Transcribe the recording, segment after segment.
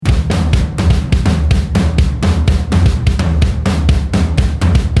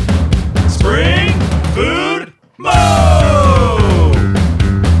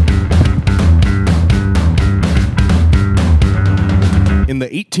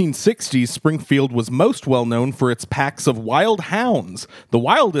1860s, Springfield was most well known for its packs of wild hounds, the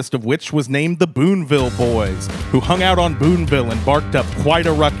wildest of which was named the Boonville Boys, who hung out on Boonville and barked up quite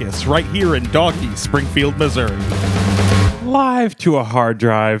a ruckus right here in Doggy, Springfield, Missouri. Live to a hard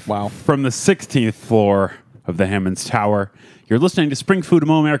drive from the 16th floor of the Hammonds Tower. You're listening to Spring Food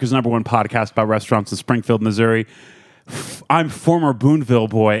Mo, America's #1 podcast about restaurants in Springfield, Missouri. I'm former Boonville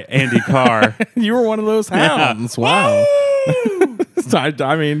boy, Andy Carr. You were one of those hounds. Yeah. Wow.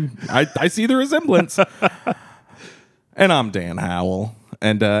 I mean, I see the resemblance. And I'm Dan Howell.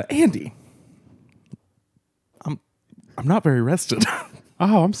 And Andy, I'm not very rested.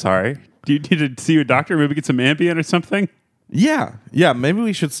 Oh, I'm sorry. Do you need to see a doctor? Maybe get some Ambien or something? Yeah. Maybe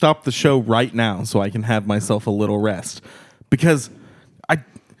we should stop the show right now so I can have myself a little rest. Because I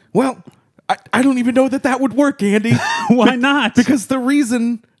don't even know that would work, Andy. Why not? Because the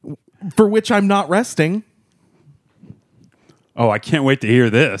reason for which I'm not resting... Oh, I can't wait to hear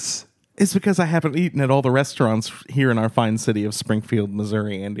this. Is because I haven't eaten at all the restaurants here in our fine city of Springfield,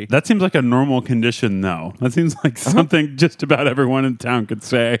 Missouri, Andy. That seems like a normal condition, though. That seems like something just about everyone in town could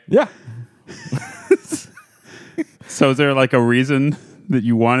say. Yeah. So is there like a reason that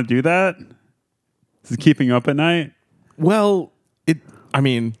you want to do that? Is it keeping you up at night? Well,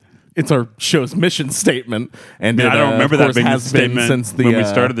 it's our show's mission statement, and I don't remember that big statement since the when we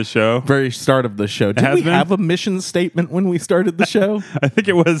started the show. Very start of the show. Did we have a mission statement when we started the show? I think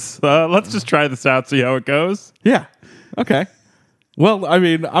it was. Let's just try this out, see how it goes. Yeah. Okay. Well, I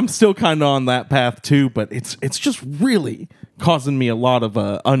mean, I'm still kind of on that path too, but it's just really causing me a lot of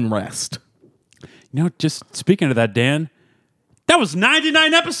unrest. You know, just speaking of that, Dan. That was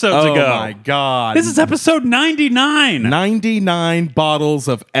 99 episodes ago. Oh, my God. This is episode 99. 99 bottles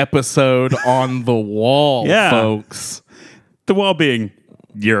of episode on the wall, folks. The wall being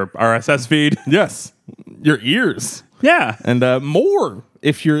your RSS feed. Yes. Your ears. Yeah. And more.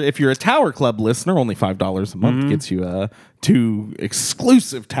 If you're a Tower Club listener, only $5 a month gets you 2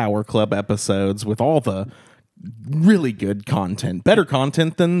 exclusive Tower Club episodes with all the really good content, better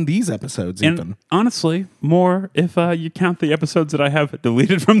content than these episodes. And even honestly, more if you count the episodes that I have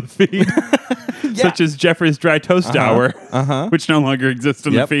deleted from the feed, such as Jeffrey's Dry Toast Hour, which no longer exists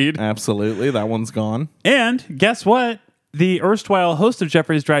in the feed. Absolutely, that one's gone. And guess what? The erstwhile host of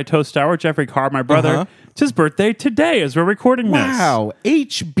Jeffrey's Dry Toast Hour, Jeffrey Carr, my brother, it's his birthday today as we're recording this. Wow,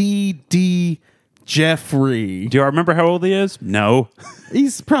 HBD Jeffrey. Do you remember how old he is? No.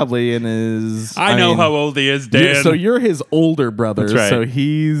 He's probably in his... I know how old he is, Dan. So you're his older brother. That's right. So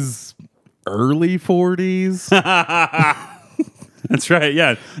he's early 40s. That's right,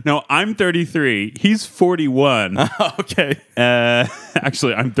 yeah. No, I'm 33. He's 41. Okay.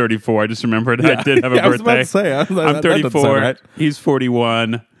 Actually, I'm 34. I just remembered I did have a birthday. I was about to say. I'm 34. Right. He's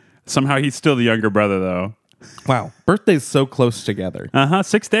 41. Somehow he's still the younger brother, though. Wow. Birthdays so close together.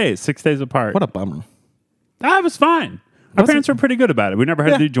 6 days. 6 days apart. What a bummer. It was fine. Our parents were pretty good about it. We never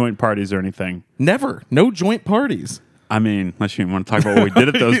had to do joint parties or anything. Never. No joint parties. I mean, unless you want to talk about what we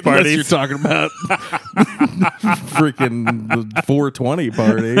did at those parties. Unless you're talking about freaking the 420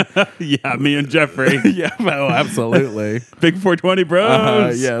 party. Yeah, me and Jeffrey. Yeah, oh, absolutely. Big 420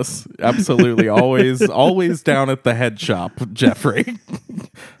 bros. Yes, absolutely. Always down at the head shop, Jeffrey.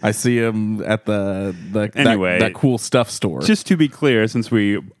 I see him at that cool stuff store. Just to be clear, since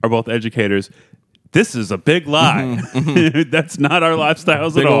we are both educators, this is a big lie. That's not our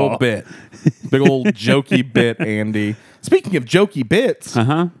lifestyles at all. Big old bit. Big old jokey bit, Andy. Speaking of jokey bits,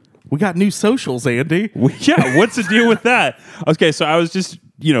 we got new socials, Andy. Yeah, what's the deal with that? Okay, so I was just,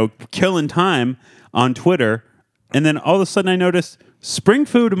 killing time on Twitter, and then all of a sudden I noticed Spring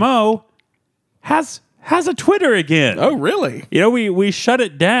Food Mo has a Twitter again. Oh, really? We shut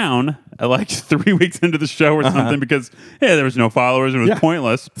it down at like 3 weeks into the show or something because there was no followers and it was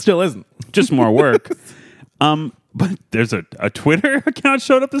pointless. Still isn't. Just more work. But there's a Twitter account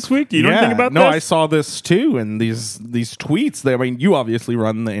showed up this week. Do you know anything about this? No, I saw this too, and these tweets. You obviously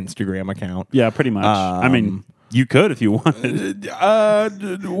run the Instagram account. Yeah, pretty much. I mean, you could if you wanted.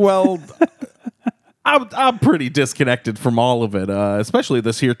 Well, I'm pretty disconnected from all of it, especially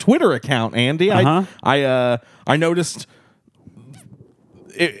this here Twitter account, Andy. I noticed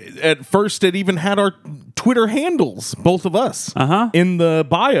at first it even had our Twitter handles, both of us, in the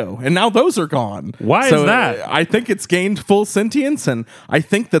bio, and now those are gone. Why is that? I think it's gained full sentience, and I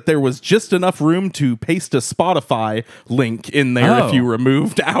think that there was just enough room to paste a Spotify link in there if you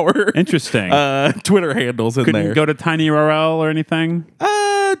removed our Twitter handles in there. Couldn't go to TinyURL or anything?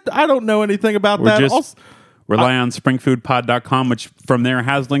 I don't know anything about that. Rely on springfoodpod.com, which from there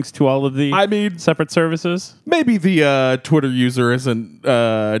has links to all of the separate services. Maybe the Twitter user isn't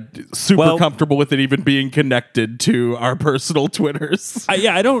super comfortable with it even being connected to our personal Twitters.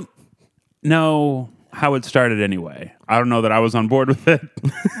 I don't know how it started anyway. I don't know that I was on board with it.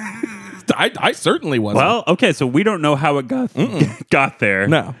 I certainly wasn't. Well, okay, so we don't know how it got there.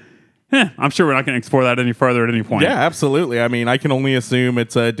 No. I'm sure we're not going to explore that any further at any point. Yeah, absolutely. I mean, I can only assume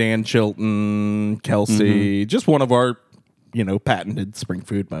it's Dan Chilton, Kelsey, just one of our, patented Spring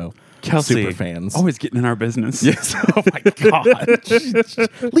Food Mo Kelsey, super fans. Always getting in our business. Yes. Oh my God.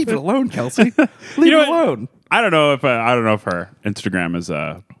 Leave it alone, Kelsey. Leave it alone. I don't know if her Instagram is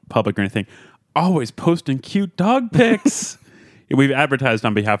public or anything. Always posting cute dog pics. We've advertised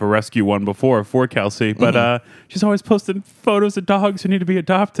on behalf of Rescue One before for Kelsey, but she's always posting photos of dogs who need to be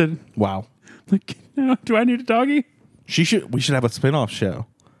adopted. Wow. Like, do I need a doggy? We should have a spinoff show.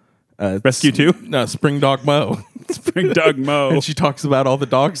 Rescue 2? No, Spring Dog Mo. Spring Dog Mo. And she talks about all the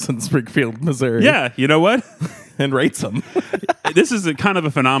dogs in Springfield, Missouri. Yeah, you know what? And rates them. This is kind of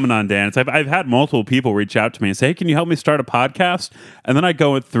a phenomenon, Dan. I've had multiple people reach out to me and say, hey, can you help me start a podcast? And then I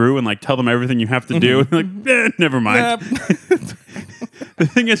go through and tell them everything you have to do. And never mind. The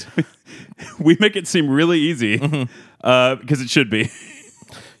thing is, we make it seem really easy because it should be.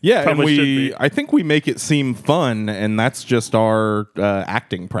 Yeah, and I think we make it seem fun, and that's just our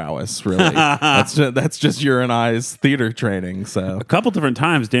acting prowess, really. that's just your and I's theater training. So a couple different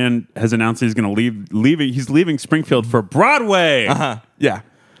times, Dan has announced he's going to he's leaving Springfield for Broadway. Yeah.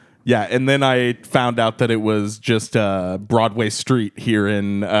 Yeah, and then I found out that it was just Broadway Street here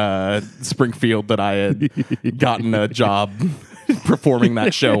in Springfield that I had gotten a job performing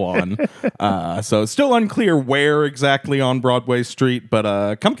that show on. So it's still unclear where exactly on Broadway Street,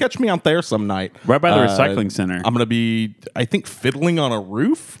 but come catch me out there some night. Right by the recycling center. I'm going to be, I think, fiddling on a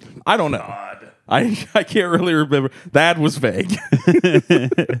roof. I don't know. I can't really remember. That was vague.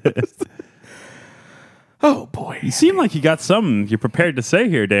 Oh, boy. You seem like you got something you're prepared to say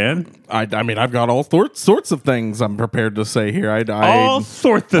here, Dan. I mean, I've got all sorts of things I'm prepared to say here. All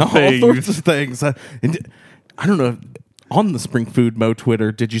sorts of things. All sorts of things. And I don't know. On the Spring Food Mo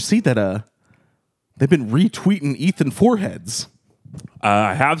Twitter, did you see that they've been retweeting Ethan Foreheads?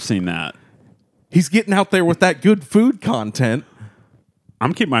 I have seen that. He's getting out there with that good food content.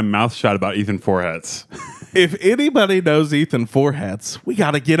 I'm keeping my mouth shut about Ethan Foreheads. If anybody knows Ethan Foreheads, we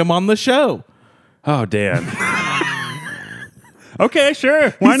got to get him on the show. Oh, Dan. Okay,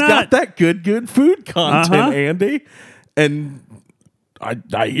 sure. Why not? He's got that good food content, Andy. And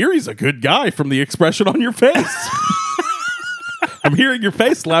I hear he's a good guy from the expression on your face. I'm hearing your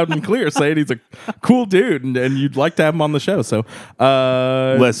face loud and clear saying he's a cool dude and you'd like to have him on the show. So,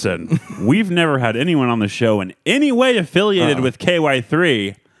 listen, we've never had anyone on the show in any way affiliated with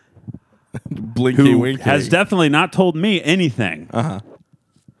KY3 Blinky Winky has definitely not told me anything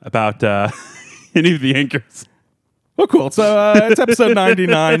about any of the anchors. Oh, cool. So it's episode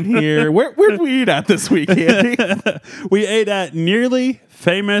 99 here. Where'd we eat at this week, Andy? We ate at Nearly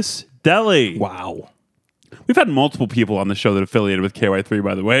Famous Deli. Wow. We've had multiple people on the show that affiliated with KY3,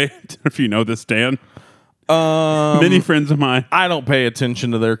 by the way. I don't know if you know this, Dan. Many friends of mine. I don't pay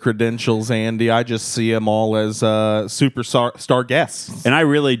attention to their credentials, Andy. I just see them all as superstar guests. And I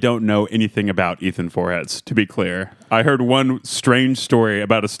really don't know anything about Ethan Foreheads, to be clear. I heard one strange story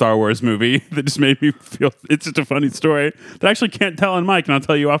about a Star Wars movie that just made me feel it's just a funny story that I actually can't tell on mic, and I'll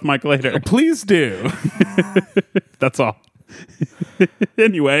tell you off mic later. Please do. That's all.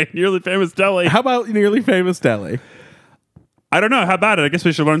 Anyway, Nearly Famous Deli. How about Nearly Famous Deli? I don't know. How about it? I guess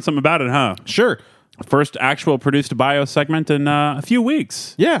we should learn something about it, huh? Sure. First actual produced bio segment in a few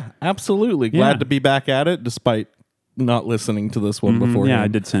weeks. Yeah, absolutely. Glad to be back at it, despite not listening to this one before. Yeah, I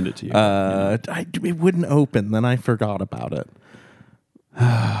did send it to you. It wouldn't open, then I forgot about it.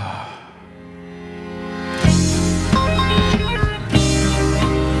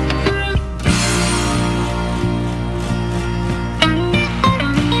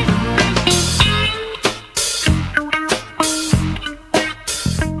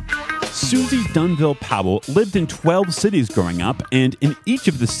 Susie Dunville Powell lived in 12 cities growing up, and in each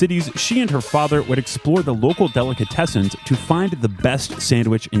of the cities, she and her father would explore the local delicatessens to find the best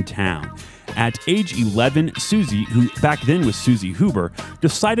sandwich in town. At age 11, Susie, who back then was Susie Huber,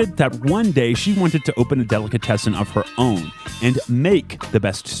 decided that one day she wanted to open a delicatessen of her own and make the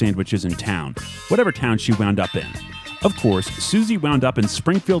best sandwiches in town, whatever town she wound up in. Of course, Susie wound up in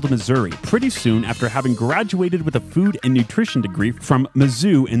Springfield, Missouri pretty soon after having graduated with a food and nutrition degree from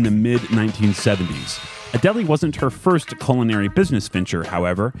Mizzou in the mid-1970s. A deli wasn't her first culinary business venture,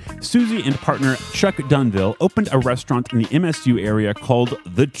 however. Susie and partner Chuck Dunville opened a restaurant in the MSU area called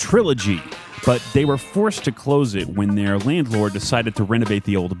The Trilogy. but they were forced to close it when their landlord decided to renovate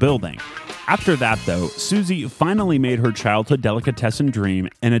the old building. After that, though, Susie finally made her childhood delicatessen dream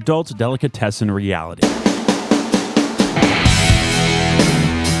an adult delicatessen reality.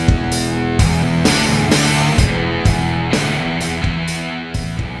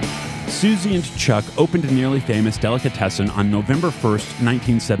 Susie and Chuck opened Nearly Famous Delicatessen on November 1st,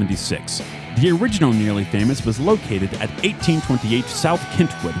 1976. The original Nearly Famous was located at 1828 South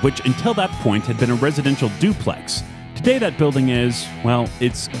Kentwood, which until that point had been a residential duplex. Today that building is, well,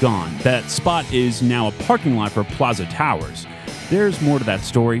 it's gone. That spot is now a parking lot for Plaza Towers. There's more to that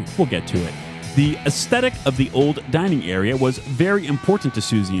story. We'll get to it. The aesthetic of the old dining area was very important to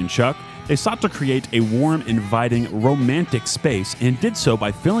Susie and Chuck. They sought to create a warm, inviting, romantic space and did so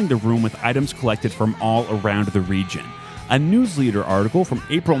by filling the room with items collected from all around the region. A Newsleader article from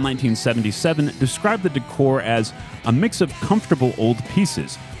April 1977 described the decor as a mix of comfortable old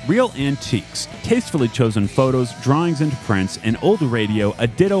pieces, real antiques, tastefully chosen photos, drawings and prints, an old radio, a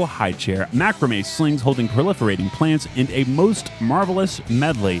ditto high chair, macrame slings holding proliferating plants, and a most marvelous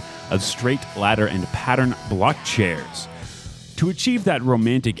medley of straight ladder and pattern block chairs. To achieve that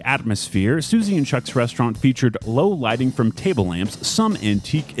romantic atmosphere, Susie and Chuck's restaurant featured low lighting from table lamps, some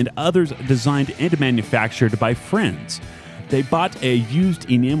antique and others designed and manufactured by friends. They bought a used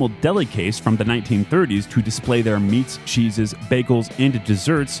enameled deli case from the 1930s to display their meats, cheeses, bagels, and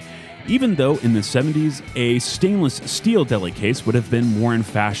desserts, even though in the 70s a stainless steel deli case would have been more in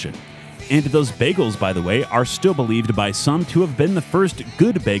fashion. And those bagels, by the way, are still believed by some to have been the first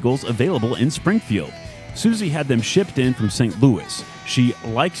good bagels available in Springfield. Susie had them shipped in from St. Louis. She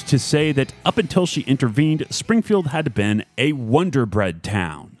liked to say that up until she intervened, Springfield had been a Wonder Bread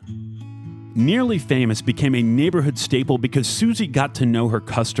town. Nearly Famous became a neighborhood staple because Susie got to know her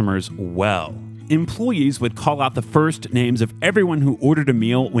customers well. Employees would call out the first names of everyone who ordered a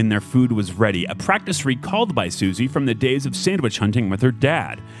meal when their food was ready, a practice recalled by Susie from the days of sandwich hunting with her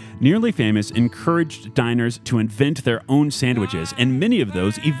dad. Nearly Famous encouraged diners to invent their own sandwiches, and many of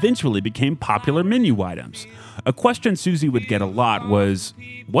those eventually became popular menu items. A question Susie would get a lot was,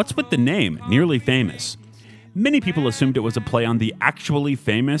 what's with the name, Nearly Famous? Many people assumed it was a play on the actually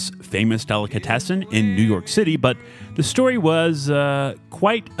famous delicatessen in New York City, but the story was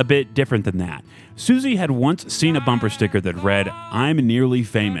quite a bit different than that. Susie had once seen a bumper sticker that read, "I'm nearly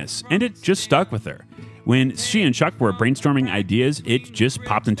famous," and it just stuck with her. When she and Chuck were brainstorming ideas, it just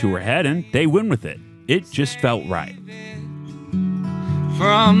popped into her head and they went with it. It just felt right.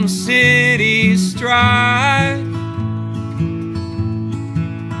 From city strife,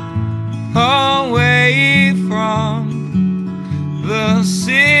 away from the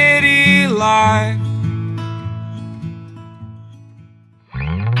city life.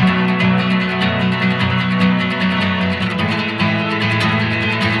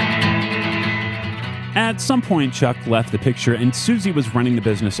 At some point, Chuck left the picture and Susie was running the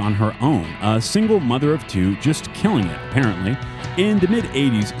business on her own, a single mother of two, just killing it, apparently. In the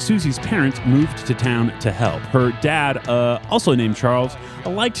mid-'80s, Susie's parents moved to town to help. Her dad, also named Charles,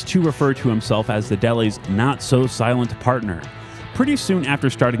 liked to refer to himself as the deli's not-so-silent partner. Pretty soon after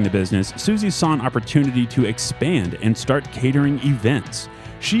starting the business, Susie saw an opportunity to expand and start catering events.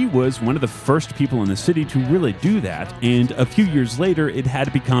 She was one of the first people in the city to really do that, and a few years later, it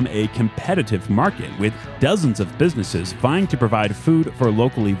had become a competitive market with dozens of businesses vying to provide food for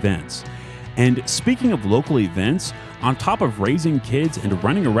local events. And speaking of local events, on top of raising kids and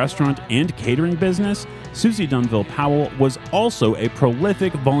running a restaurant and catering business, Susie Dunville Powell was also a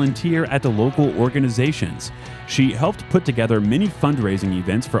prolific volunteer at the local organizations. She helped put together many fundraising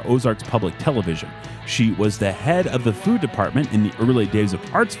events for Ozarks Public Television. She was the head of the food department in the early days of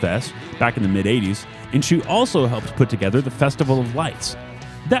Arts Fest back in the mid-'80s, and she also helped put together the Festival of Lights.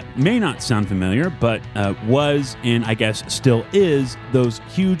 That may not sound familiar, but was, and I guess still is, those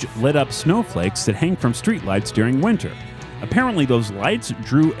huge lit-up snowflakes that hang from streetlights during winter. Apparently, those lights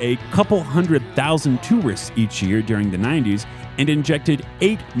drew a couple 100,000 tourists each year during the 90s and injected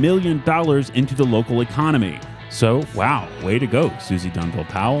 $8 million into the local economy. So, wow, way to go, Susie Dunville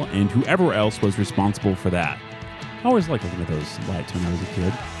Powell, and whoever else was responsible for that. I always liked looking at those lights when I was a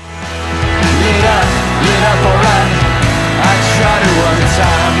kid. Lit up, alright. I tried it one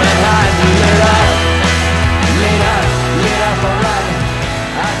time and I lit up, alright.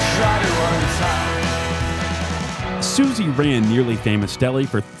 I tried it one time. Susie ran Nearly Famous Deli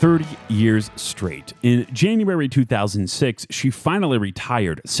for 30 years straight. In January 2006, she finally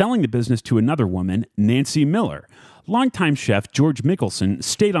retired, selling the business to another woman, Nancy Miller. Longtime chef George Mickelson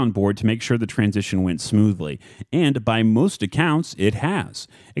stayed on board to make sure the transition went smoothly, and by most accounts, it has,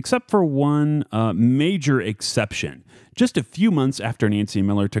 except for one major exception. Just a few months after Nancy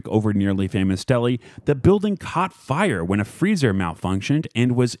Miller took over Nearly Famous Deli, the building caught fire when a freezer malfunctioned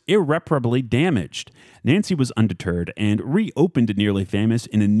and was irreparably damaged. Nancy was undeterred and reopened Nearly Famous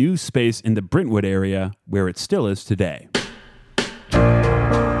in a new space in the Brentwood area, where it still is today.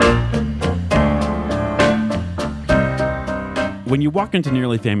 When you walk into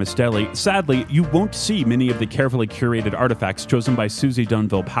Nearly Famous Deli, sadly, you won't see many of the carefully curated artifacts chosen by Susie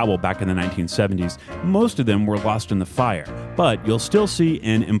Dunville Powell back in the 1970s. Most of them were lost in the fire, but you'll still see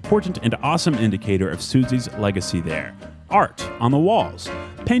an important and awesome indicator of Susie's legacy there. Art on the walls,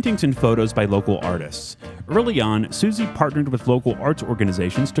 paintings and photos by local artists. Early on, Susie partnered with local arts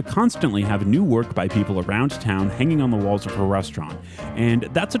organizations to constantly have new work by people around town hanging on the walls of her restaurant, and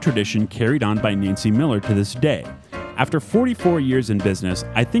that's a tradition carried on by Nancy Miller to this day. After 44 years in business,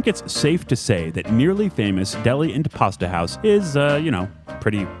 I think it's safe to say that Nearly Famous Deli and Pasta House is,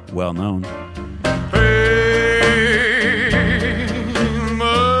 pretty well known. Fame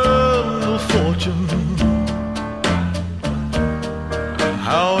of fortune,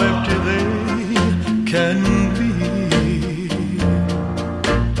 how empty they can be.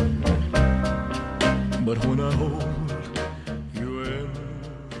 But when I hold you in.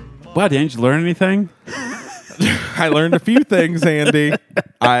 Wow, didn't you learn anything? I learned a few things, Andy.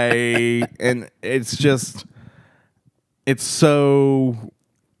 It's so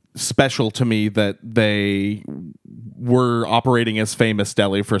special to me that they were operating as Famous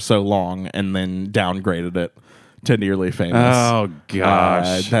Deli for so long and then downgraded it to Nearly Famous. Oh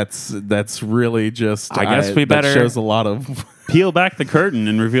gosh, that's really just. I guess we better that shows a lot of peel back the curtain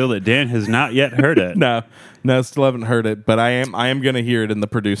and reveal that Dan has not yet heard it. No, still haven't heard it, but I am going to hear it in the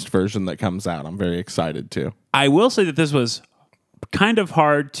produced version that comes out. I'm very excited to. I will say that this was kind of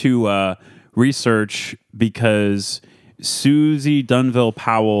hard to research because Susie Dunville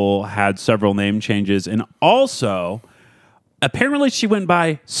Powell had several name changes, and also apparently she went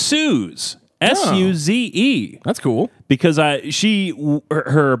by Suze. Suze. That's cool. Because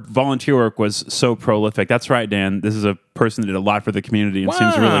her volunteer work was so prolific. That's right, Dan. This is a person that did a lot for the community and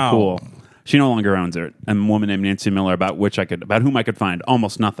seems really cool. She no longer owns it. A woman named Nancy Miller, about whom I could find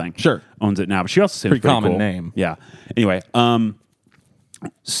almost nothing. Sure, owns it now, but she also seems pretty common cool. name. Yeah. Anyway,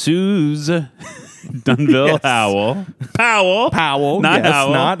 Suze Dunville Powell, not Howell.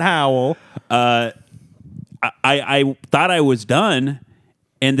 Not Howell. I thought I was done.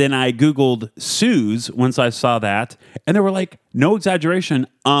 And then I Googled Suze once I saw that. And there were, like, no exaggeration,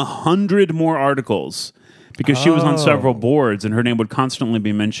 100 more articles. Because she was on several boards and her name would constantly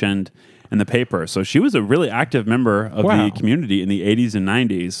be mentioned in the paper. So she was a really active member of the community in the 80s and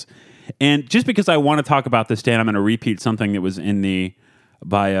 90s. And just because I want to talk about this, Dan, I'm going to repeat something that was in the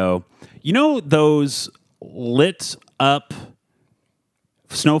bio. You know those lit up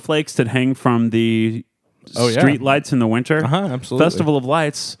snowflakes that hang from the street lights in the winter? Absolutely. Festival of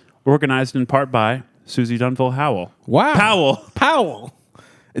Lights, organized in part by Susie Dunville Howell. Wow. Powell.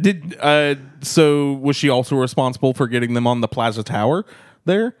 So was she also responsible for getting them on the Plaza Tower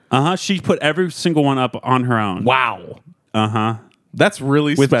there? She put every single one up on her own. Wow. That's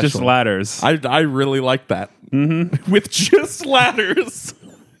really with special. Just ladders. I really like that. Mm-hmm. With just ladders.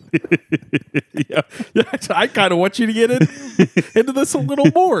 Yeah, I kind of want you to get into this a little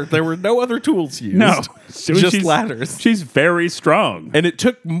more. There were no other tools used. No, just ladders. She's very strong, and it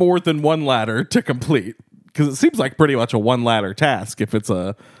took more than one ladder to complete, because it seems like pretty much a one ladder task if it's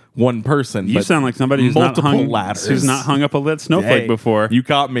a one person. You sound like somebody who's not hung up a lit snowflake before. You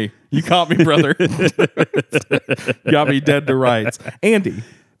caught me, brother. Got me dead to rights, Andy.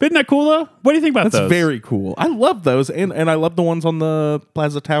 Isn't that cool, though? What do you think about those? That's very cool. I love those, and I love the ones on the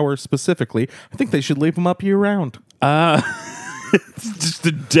Plaza Tower specifically. I think they should leave them up year-round. It's just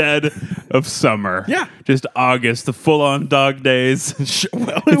the dead of summer. Yeah. Just August, the full-on dog days.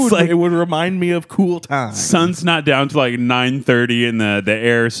 Well, it would remind me of cool times. Sun's not down to like 9:30, and the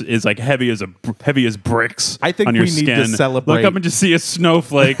air is like heavy as bricks. I think on your we skin. need to celebrate. Look up and just see a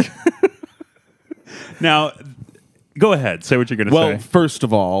snowflake. Now, go ahead. Say what you're going to say. Well, first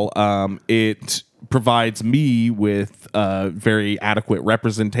of all, it provides me with very adequate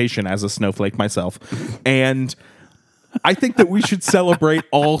representation as a snowflake myself. And I think that we should celebrate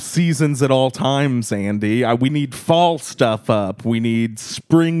all seasons at all times, Andy. We need fall stuff up. We need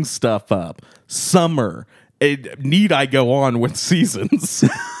spring stuff up. Summer. Need I go on with seasons?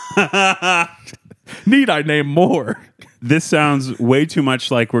 Need I name more? This sounds way too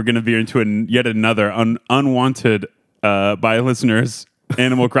much like we're going to veer into yet another unwanted by listeners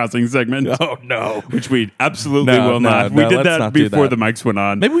Animal Crossing segment. Oh, no. Which we absolutely No, will no, not. no, We did let's that not do before that. the mics went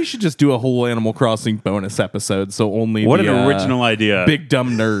on. Maybe we should just do a whole Animal Crossing bonus episode so only What the, an original idea. big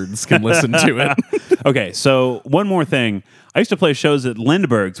dumb nerds can listen to it. Okay, so one more thing. I used to play shows at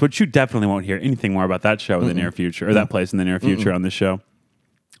Lindbergh's, which you definitely won't hear anything more about that show in the near future, or that place in the near future on this show.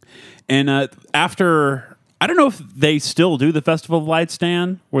 And after, I don't know if they still do the Festival of Lights,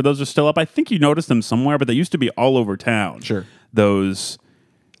 Dan, where those are still up. I think you noticed them somewhere, but they used to be all over town. Sure. Those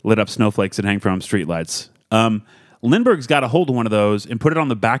lit up snowflakes that hang from streetlights. Lindbergh's got a hold of one of those and put it on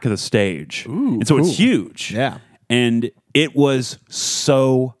the back of the stage. Ooh, and so cool. it's huge. Yeah. And it was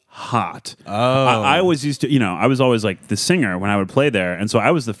so hot. Oh. I always used to, I was always like the singer when I would play there. And so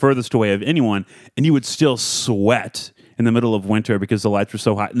I was the furthest away of anyone, and you would still sweat in the middle of winter because the lights were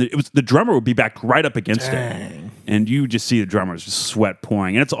so hot. And the drummer would be backed right up against it. And you just see the drummers just sweat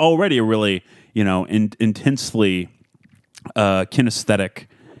pouring. And it's already a really, intensely kinesthetic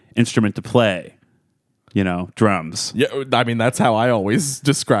instrument to play. Drums. Yeah, I mean, that's how I always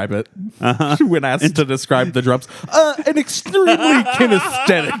describe it when asked to describe the drums. An extremely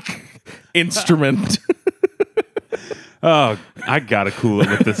kinesthetic instrument. Oh, I gotta cool it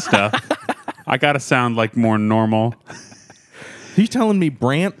with this stuff. I gotta sound like more normal. Are you telling me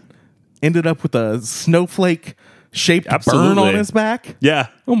Brant ended up with a snowflake-shaped burn Absolutely. on his back? Yeah.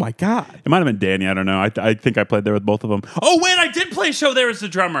 Oh, my God. It might have been Danny. I don't know. I think I played there with both of them. Oh, wait, I did play a show there as a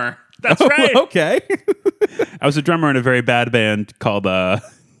drummer. That's right. Okay. I was a drummer in a very bad band called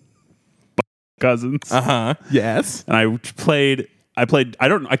Cousins. Yes. And I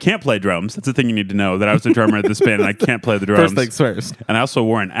can't play drums. That's the thing you need to know, that I was a drummer at this band and I can't play the drums. First things first. And I also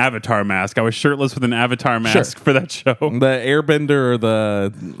wore an Avatar mask. I was shirtless with an Avatar mask for that show. The Airbender or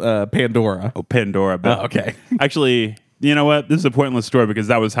the Pandora? Oh, Pandora. But Oh, okay. Actually, you know what? This is a pointless story because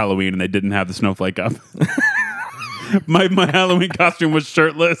that was Halloween and they didn't have the snowflake up. my Halloween costume was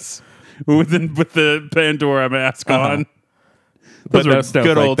shirtless with the Pandora mask on. Those But no were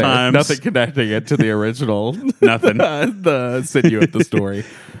snowflake good old there. times. Nothing connecting it to the original. Nothing. The sinew of the story.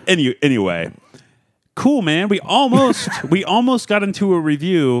 Anyway, cool, man. We almost got into a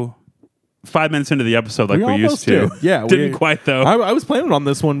review 5 minutes into the episode like we used almost to. did. Yeah, Didn't quite, though. I was planning on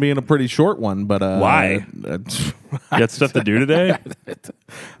this one being a pretty short one, but Why? Got stuff to do today?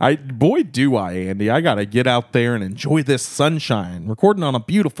 Boy, do I, Andy. I got to get out there and enjoy this sunshine. Recording on a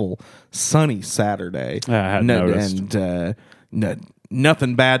beautiful, sunny Saturday. I hadn't noticed. And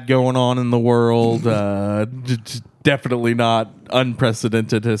nothing bad going on in the world. Definitely not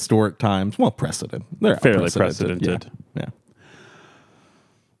unprecedented historic times. Well, precedent. They're Fairly unprecedented. precedented. Yeah.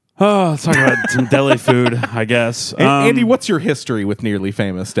 Oh, let's talk about some deli food, I guess. Andy, what's your history with Nearly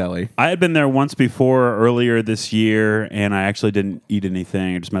Famous Deli? I had been there once before earlier this year, and I actually didn't eat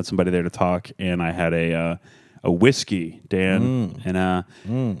anything. I just met somebody there to talk, and I had a whiskey, Dan, and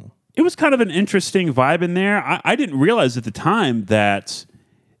it was kind of an interesting vibe in there. I didn't realize at the time that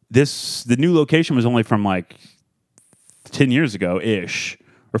the new location was only from like 10 years ago ish,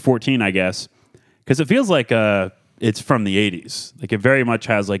 or 14, I guess, because it feels like it's from the 80s. Like it very much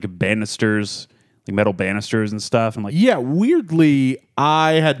has like banisters, like metal banisters and stuff. And like, Yeah, weirdly,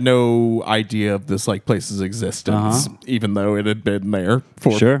 I had no idea of this like place's existence, even though it had been there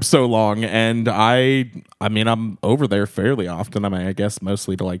for Sure. so long. And I mean, I'm over there fairly often. I mean, I guess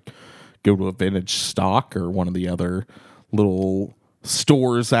mostly to like go to a vintage stock or one of the other little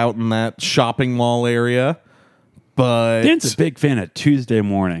stores out in that shopping mall area. But Dan's a big fan of Tuesday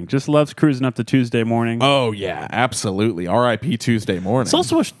morning. Just loves cruising up to Tuesday morning. oh yeah, absolutely. R.I.P. Tuesday morning. It's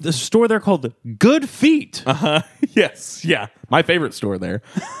also a store there called Good Feet. Yes, yeah. My favorite store there.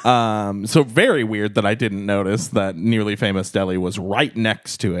 So very weird that I didn't notice that Nearly Famous Deli was right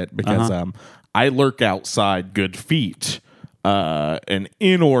next to it because I lurk outside Good Feet an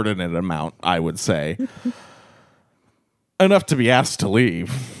inordinate amount, I would say. Enough to be asked to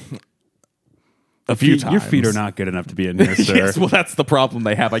leave. A few times. Your feet are not good enough to be in here, sir. Yes, well, that's the problem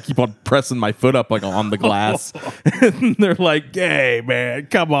they have. I keep on pressing my foot up like on the glass, and they're like, "Hey, man,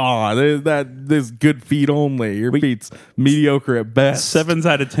 come on! This Good Feet only. Your feet's mediocre at best. 7s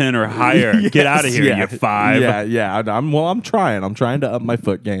out of 10 or higher. Yes, Get out of here, yeah. you 5. Yeah. I'm trying. I'm trying to up my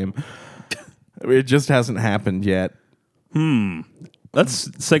foot game. It just hasn't happened yet. Let's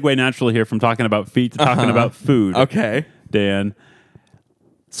segue naturally here from talking about feet to talking about food. Okay. Dan.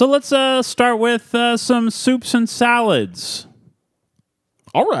 So let's start with some soups and salads.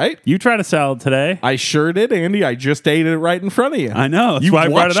 All right. You tried a salad today. I sure did, Andy. I just ate it right in front of you. I know. That's You why I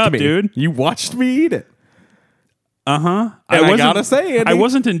brought it watched up, me. dude. You watched me eat it. And I gotta say, Andy, I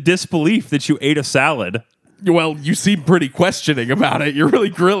wasn't in disbelief that you ate a salad. Well, you seem pretty questioning about it. You're really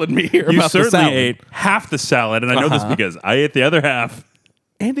grilling me here You about the certainly salad. ate half the salad, and I know this because I ate the other half.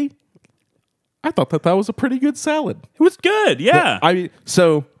 Andy, I thought that was a pretty good salad. It was good. Yeah.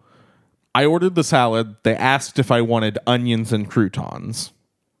 So I ordered the salad. They asked if I wanted onions and croutons.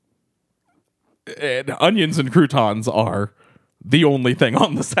 And onions and croutons are the only thing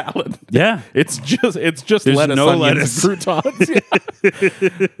on the salad. Yeah. It's just There's lettuce, no onions, and croutons.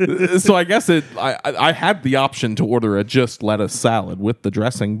 Yeah. So I guess I had the option to order a just lettuce salad with the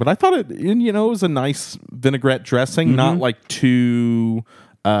dressing, but I thought it was a nice vinaigrette dressing, not like too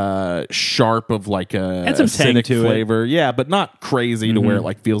sharp of like a Had some tang acidic to it. flavor. Yeah, but not crazy to where it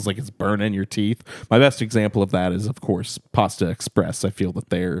like feels like it's burning your teeth. My best example of that is, of course, Pasta Express. I feel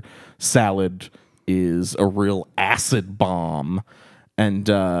that their salad is a real acid bomb. And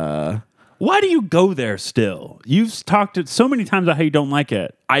Why do you go there still? You've talked it so many times about how you don't like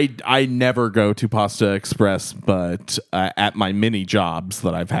it. I never go to Pasta Express, but at my mini jobs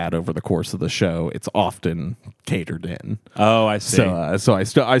that I've had over the course of the show, it's often catered in. Oh, I see. So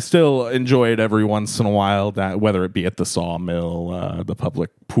I still enjoy it every once in a while, whether it be at the sawmill, the public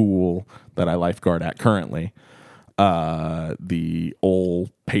pool that I lifeguard at currently, the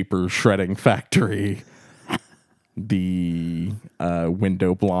old paper shredding factory, the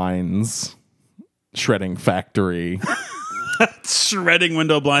window blinds shredding factory. Shredding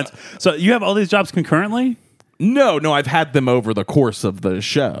window blinds. So you have all these jobs concurrently? No, I've had them over the course of the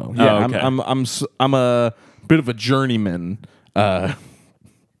show. Yeah, Oh, okay. I'm a bit of a journeyman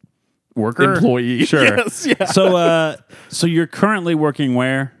Worker? employee. Sure. Yes, yeah. So you're currently working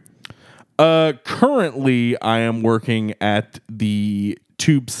where? Currently, I am working at the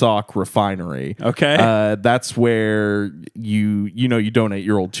Tube Sock Refinery. Okay. That's where you donate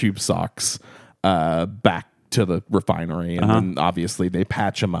your old tube socks back to the refinery, and then obviously they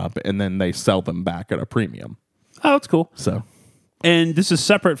patch them up, and then they sell them back at a premium. Oh, that's cool. So. And this is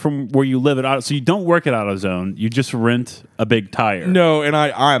separate from where you live at Auto. So you don't work at AutoZone. You just rent a big tire. No, and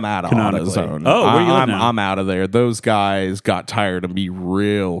I'm out of Canonically. AutoZone. Oh, where you live now? I'm out of there. Those guys got tired of me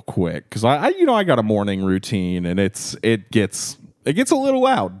real quick because I got a morning routine, and it gets a little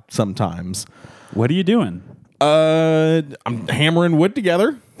loud sometimes. What are you doing? I'm hammering wood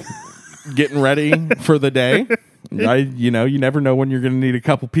together, getting ready for the day. You never know when you're going to need a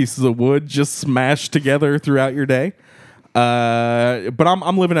couple pieces of wood just smashed together throughout your day. But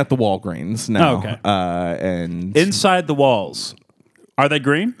I'm living at the Walgreens now. Oh, okay. And Inside the walls. Are they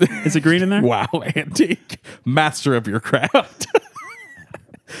green? Is it green in there? wow, Antique, master of your craft.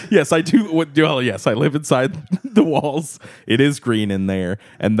 Yes, I do. Well, yes, I live inside the walls. It is green in there,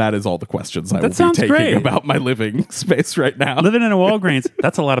 and that is all the questions I will be sounds taking great. about my living space right now. Living in a Walgreens.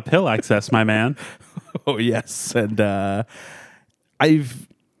 That's a lot of pill access, my man. Oh yes, and I've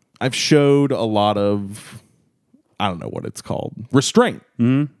showed a lot of, I don't know what it's called, restraint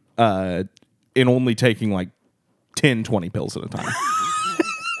in only taking like 10, 20 pills at a time.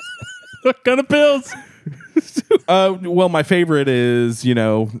 What kind of pills? Well, my favorite is,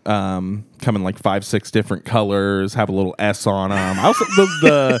 come in like 5, 6 different colors, have a little S on them. I also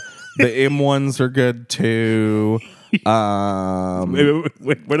the M ones are good too. Wait, what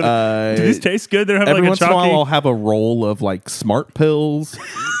do these taste good? They don't have Every like a once in a while, chalky. I'll have a roll of like Smart Pills.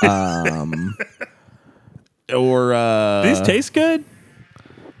 Or These taste good?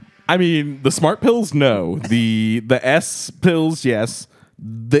 I mean, the Smart Pills, no. The S pills, yes.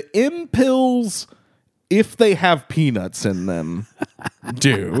 The M pills, if they have peanuts in them,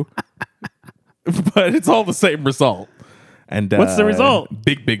 do. But it's all the same result. And What's the result?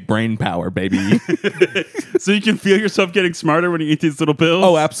 Big brain power, baby. So you can feel yourself getting smarter when you eat these little pills?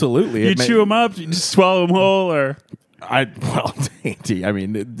 Oh, absolutely. You chew them up, you just swallow them whole, or... Dainty. I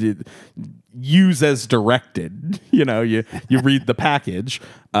mean, use as directed. You read the package.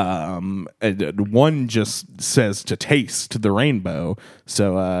 And one just says to taste the rainbow.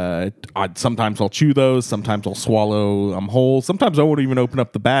 So sometimes I'll chew those. Sometimes I'll swallow them whole. Sometimes I won't even open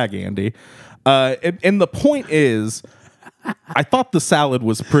up the bag, Andy. And the point is, I thought the salad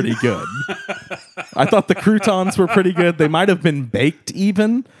was pretty good. I thought the croutons were pretty good. They might have been baked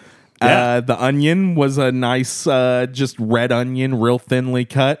even. Yeah. The onion was a nice, just red onion, real thinly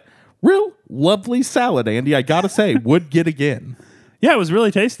cut. Real lovely salad, Andy. I gotta say, would get again. Yeah, it was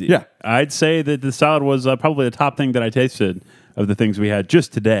really tasty. Yeah. I'd say that the salad was probably the top thing that I tasted of the things we had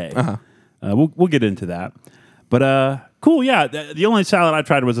just today. We'll get into that. But cool, yeah. The only salad I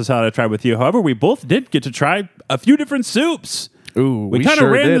tried was the salad I tried with you. However, we both did get to try a few different soups. Ooh, we kind of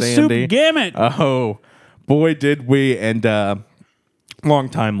sure ran did, the Andy. soup gamut. Oh, boy, did we. And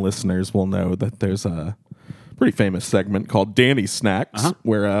longtime listeners will know that there's a pretty famous segment called Danny Snacks,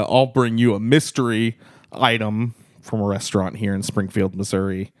 where I'll bring you a mystery item from a restaurant here in Springfield,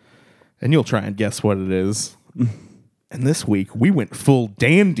 Missouri, and you'll try and guess what it is. And this week, we went full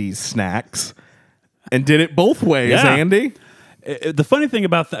Dandy snacks and did it both ways, Yeah. Andy. The funny thing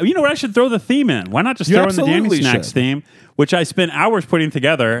about that, you know what? I should throw the theme in. Why not just You throw in the Dandy absolutely Snacks should. theme, which I spent hours putting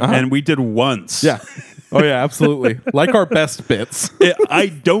together, and we did once. Yeah. Oh, yeah, absolutely. Like our best bits. I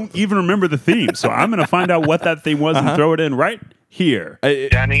don't even remember the theme, so I'm going to find out what that theme was and throw it in right here.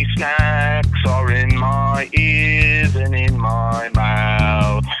 Danny snacks are in my ears and in my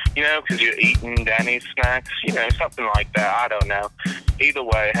mouth. You know, because you're eating Danny snacks. You know, something like that. I don't know. Either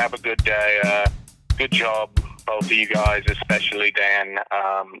way, have a good day. Good job, both of you guys, especially Dan.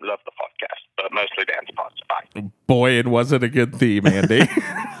 Love the podcast, but mostly Dan's parts. Bye. Boy, it wasn't a good theme, Andy.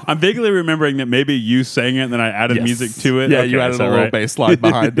 I'm vaguely remembering that maybe you sang it and then I added Yes. music to it. Yeah, Okay, you added is a that little right? bass line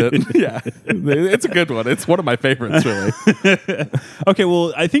behind it. Yeah. It's a good one. It's one of my favorites, really. Okay,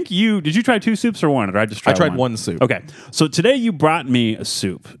 well, I think did you try 2 soups or one? Or did I just try I tried one soup. Okay, so today you brought me a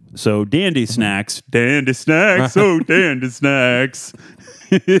soup. So Dandy Snacks, oh, Dandy Snacks.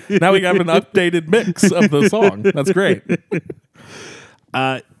 Now we have an updated mix of the song. That's great.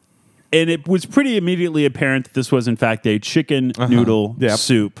 And it was pretty immediately apparent that this was, in fact, a chicken noodle Yep.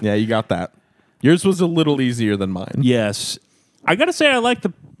 soup. Yeah, you got that. Yours was a little easier than mine. Yes. I got to say, I like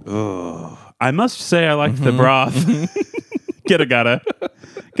the... I must say I like the broth. Gotta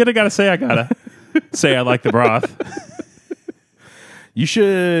say I gotta say I like the broth. You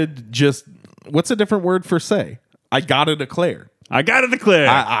should just... What's a different word for say? I gotta declare. I gotta declare.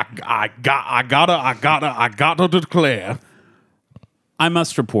 I gotta declare. I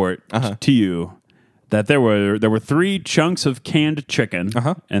must report to you that there were 3 chunks of canned chicken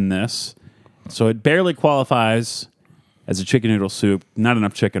in this, so it barely qualifies as a chicken noodle soup. Not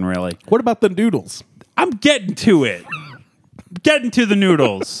enough chicken, really. What about the noodles? I'm getting to it. Getting to the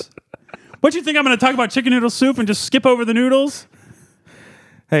noodles. What, you think I'm going to talk about chicken noodle soup and just skip over the noodles?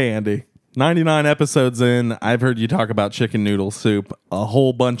 Hey, Andy. 99 episodes in, I've heard you talk about chicken noodle soup a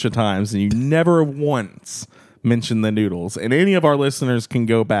whole bunch of times, and you never once mentioned the noodles. And any of our listeners can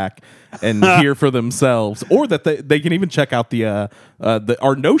go back and hear for themselves, or that they can even check out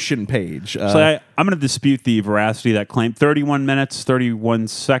our Notion page. So I'm going to dispute the veracity of that claim. 31 minutes, 31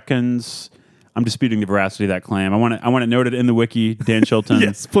 seconds. I'm disputing the veracity of that claim. I want it noted in the wiki, Dan Chilton.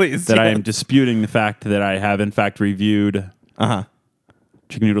 Yes, please. That I Yeah. am disputing the fact that I have, in fact, reviewed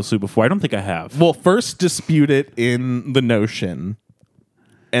chicken noodle soup before. I don't think I have. Well, first dispute it in the Notion,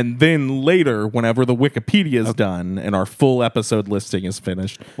 and then later, whenever the Wikipedia is done and our full episode listing is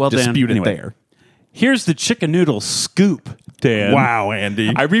finished, Well, Dan, dispute it anyway. there. Here's the chicken noodle scoop, Dan. Wow, Andy.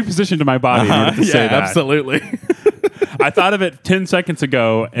 I repositioned my body in order to say that. Absolutely. I thought of it 10 seconds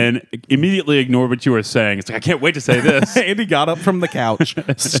ago and immediately ignored what you were saying. It's like, I can't wait to say this. Andy got up from the couch,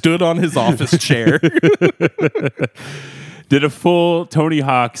 stood on his office chair. Did a full Tony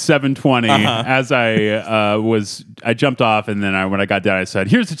Hawk 720 as I jumped off, and then when I got down, I said,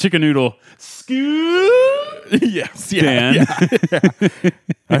 "Here's the chicken noodle scoop." Yes, yeah, Dan. yeah.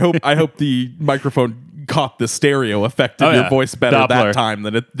 I hope the microphone caught the stereo effect in Oh, your yeah. voice better Doppler. that time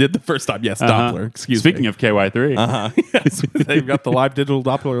than it did the first time. Yes, Doppler. Excuse Speaking me. of KY3, Yes, they've got the live digital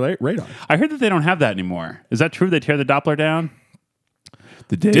Doppler radar. I heard that they don't have that anymore. Is that true? They tear the Doppler down?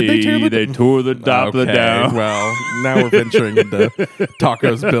 The day Did they tear the- they tore the Doppler Okay, down. well, now we're venturing into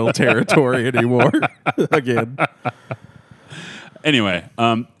Tacos Bill territory anymore. Again. Anyway,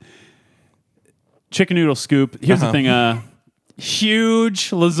 chicken noodle scoop. Here's the thing. Huge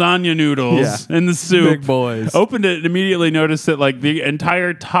lasagna noodles Yeah. in the soup. Big boys. Opened it and immediately noticed that like the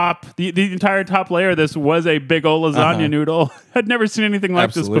entire top layer of this was a big old lasagna noodle. Had never seen anything like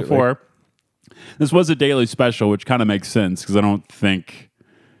Absolutely. this before. This was a daily special, which kind of makes sense because I don't think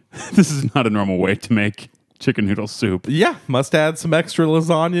this is not a normal way to make chicken noodle soup. Yeah, must add some extra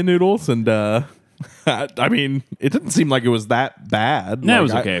lasagna noodles, and I mean, it didn't seem like it was that bad. No, it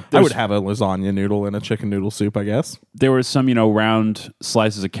was Like, okay. I There's- would have a lasagna noodle and a chicken noodle soup, I guess. There was some, round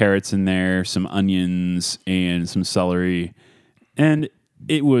slices of carrots in there, some onions, and some celery. And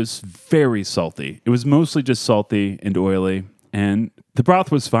it was very salty. It was mostly just salty and oily. And the broth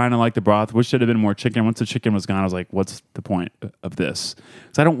was fine. I liked the broth. Wish it had been more chicken. Once the chicken was gone, I was like, what's the point of this?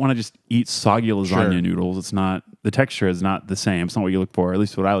 Because I don't want to just eat soggy lasagna Sure. noodles. It's not, the texture is not the same. It's not what you look for, at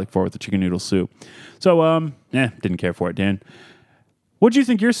least what I look for with the chicken noodle soup. So, didn't care for it, Dan. What do you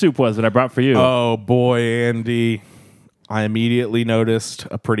think your soup was that I brought for you? Oh boy, Andy! I immediately noticed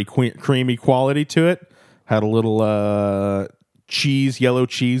a pretty creamy quality to it. Had a little yellow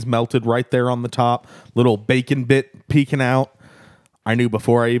cheese melted right there on the top. Little bacon bit peeking out. I knew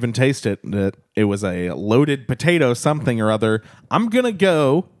before I even tasted it that it was a loaded potato something or other. I'm gonna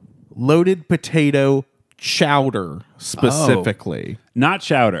go loaded potato chowder specifically. Not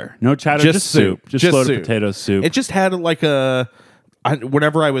chowder. No chowder, just soup. Just loaded soup. potato soup. It just had like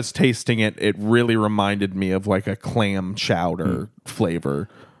whenever I was tasting it, it really reminded me of like a clam chowder flavor.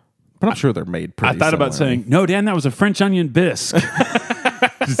 But I'm sure they're made pretty I thought about similarly. saying, no, Dan, that was a French onion bisque.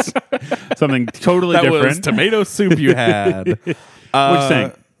 Just something totally that different. was tomato soup you had. What you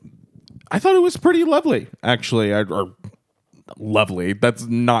think? I thought it was pretty lovely, actually. Or lovely. That's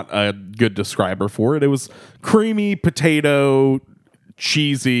not a good describer for it. It was creamy, potato,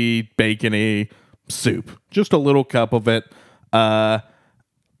 cheesy, bacony soup. Just a little cup of it.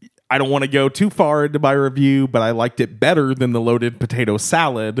 I don't want to go too far into my review, but I liked it better than the loaded potato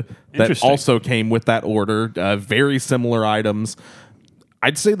salad that Interesting. also came with that order. Very similar items.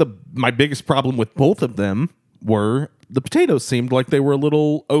 I'd say my biggest problem with both of them were the potatoes seemed like they were a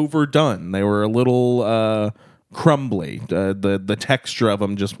little overdone. They were a little crumbly. The texture of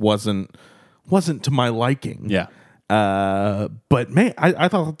them just wasn't to my liking. Yeah. But man, I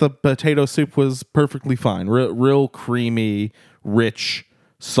thought the potato soup was perfectly fine. Real creamy, rich,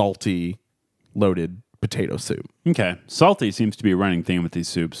 salty, loaded potato soup. Okay. Salty seems to be a running theme with these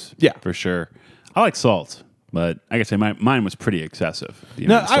soups. Yeah. For sure. I like salt, but I gotta say mine was pretty excessive. the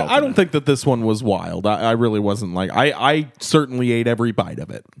No, amount of salt I in don't it. think that this one was wild. I really wasn't like I certainly ate every bite of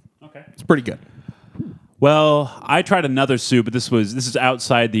it. Okay. It's pretty good. Well, I tried another soup, but this is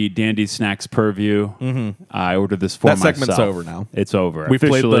outside the Dandy Snacks purview. Mm-hmm. I ordered this for That myself. segment's over now. It's over. We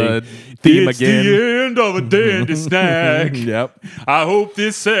played Officially. the theme It's again. the end of a Dandy Snack. Yep. I hope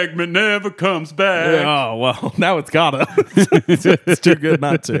this segment never comes back. Oh well, now it's gotta. It's too good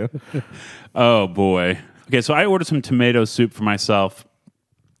not to. Oh boy. Okay, so I ordered some tomato soup for myself.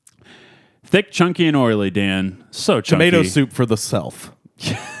 Thick, chunky, and oily, Dan. So chunky. Tomato soup for the self.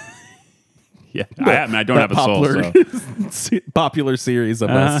 Yeah, I don't have a soul. So. Popular series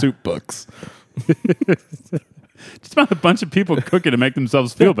of soup books. Just about a bunch of people cooking to make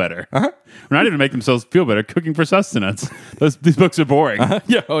themselves feel better. Or not even make themselves feel better, cooking for sustenance. These books are boring.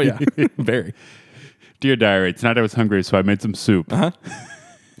 Yeah. Oh yeah. Very. Dear Diary, tonight I was hungry, so I made some soup.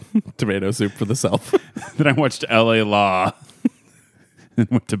 Tomato soup for the self. Then I watched L.A. Law and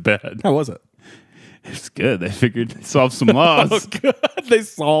went to bed. How was it? It's good. They figured solve some laws. God, they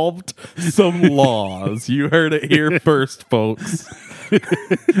solved some laws. You heard it here first, folks.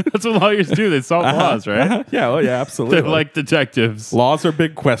 That's what lawyers do. They solve laws, right? Yeah. Oh yeah. Absolutely. They're like detectives. laws are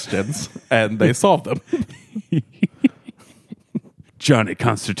big questions, and they solve them. Johnny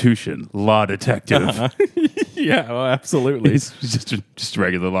Constitution, law detective. Yeah. Oh, absolutely. He's just a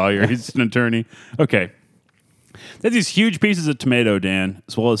regular lawyer. He's just an attorney. Okay. There's these huge pieces of tomato, Dan,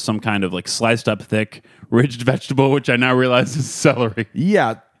 as well as some kind of like sliced up thick, ridged vegetable, which I now realize is celery.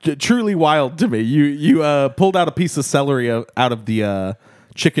 Yeah, truly wild to me. You pulled out a piece of celery out of the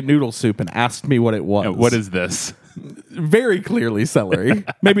chicken noodle soup and asked me what it was. What is this? Very clearly celery.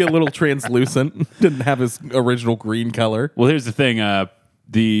 Maybe a little translucent. Didn't have his original green color. Well, here's the thing.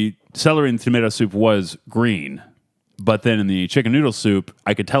 The celery in the tomato soup was green, but then in the chicken noodle soup,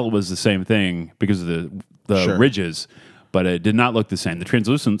 I could tell it was the same thing because of the Sure. ridges, but it did not look the same. The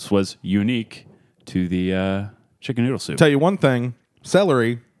translucence was unique to the chicken noodle soup. Tell you one thing,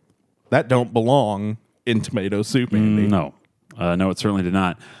 celery, that don't belong in tomato soup, Andy. No, it certainly did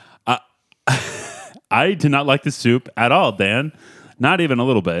not. I did not like the soup at all, Dan. Not even a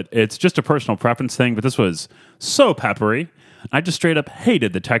little bit. It's just a personal preference thing, but this was so peppery. I just straight up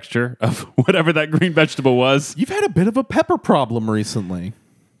hated the texture of whatever that green vegetable was. You've had a bit of a pepper problem recently.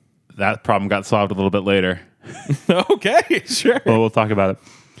 That problem got solved a little bit later. Okay, sure. Well, we'll talk about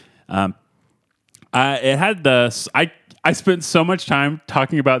it. It had I spent so much time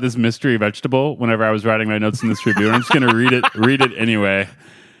talking about this mystery vegetable whenever I was writing my notes in this review. And I'm just going to read it anyway.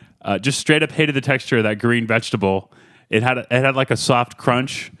 Just straight up hated the texture of that green vegetable. It had like a soft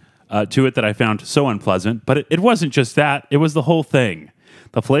crunch to it that I found so unpleasant. But it wasn't just that. It was the whole thing.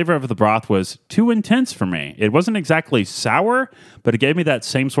 The flavor of the broth was too intense for me. It wasn't exactly sour, but it gave me that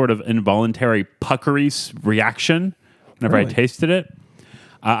same sort of involuntary puckery reaction whenever I tasted it.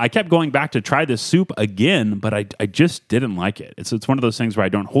 I kept going back to try this soup again, but I just didn't like it. It's one of those things where I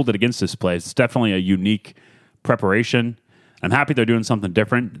don't hold it against this place. It's definitely a unique preparation. I'm happy they're doing something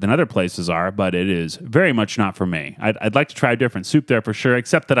different than other places are, but it is very much not for me. I'd like to try a different soup there for sure,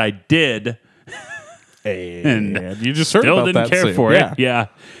 except that I did. And you just heard still about didn't that care soup. for Yeah. it. Yeah.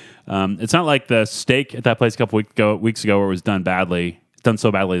 It's not like the steak at that place a couple weeks ago where it was done badly. It's done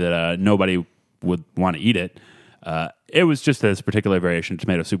so badly that nobody would want to eat it. It was just this particular variation of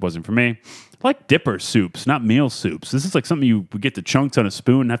tomato soup wasn't for me. I like dipper soups, not meal soups. This is like something you would get the chunks on a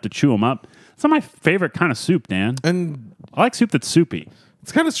spoon and have to chew them up. It's not my favorite kind of soup, Dan. And I like soup that's soupy.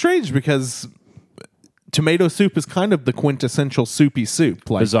 it's kind of strange because tomato soup is kind of the quintessential soupy soup.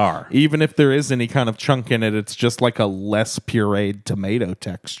 Like, Bizarre. Even if there is any kind of chunk in it, it's just like a less pureed tomato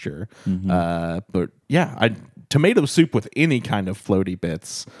texture. But yeah, tomato soup with any kind of floaty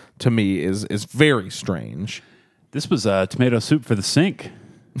bits to me is very strange. This was tomato soup for the sink.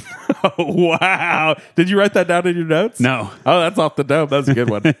 Oh, wow. Did you write that down in your notes? No. Oh, that's off the dome. That's a good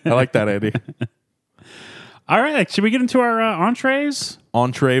one. I like that, Andy. All right, should we get into our entrees?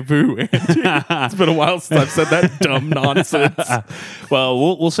 Entree-vous, Andy. It's been a while since I've said that dumb nonsense.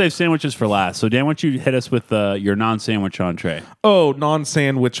 Well, we'll save sandwiches for last. So, Dan, why don't you hit us with your non-sandwich entree? Oh,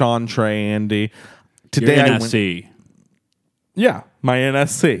 non-sandwich entree, Andy. Today Your I NSC. Yeah, my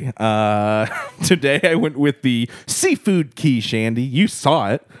NSC. Today I went with the seafood quiche, Andy. You saw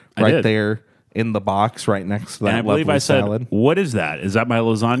it right did. there in the box right next to that And I believe lovely I said, salad. what is that? Is that my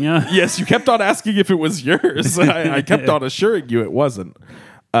lasagna? Yes, you kept on asking if it was yours. I kept on assuring you it wasn't.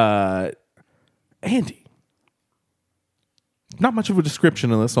 Andy, not much of a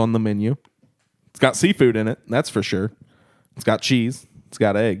description of this on the menu. It's got seafood in it, that's for sure. It's got cheese. It's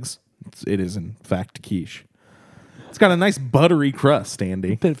got eggs. It is, in fact, quiche. It's got a nice buttery crust,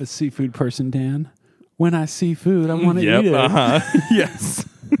 Andy. Bit of a seafood person, Dan. When I see food, I want to eat it. Yes.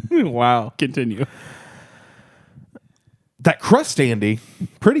 Wow. Continue. That crust, Andy,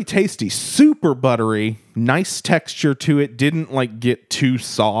 pretty tasty, super buttery, nice texture to it. Didn't like get too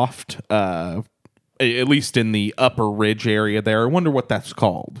soft, at least in the upper ridge area there. I wonder what that's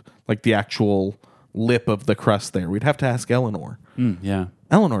called, like the actual lip of the crust there. We'd have to ask Eleanor. Yeah.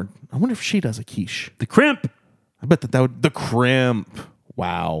 Eleanor, I wonder if she does a quiche. The crimp. I bet that would, the crimp.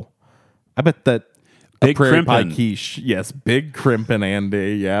 Wow. I bet that Big a prairie pie crimpin'. quiche. Yes, big crimpin',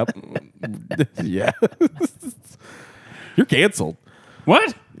 Andy. Yep. Yeah. You're canceled.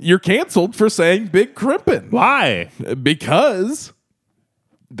 What? You're canceled for saying big crimpin'. Why? Because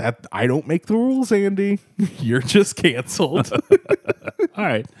that I don't make the rules, Andy. You're just canceled. All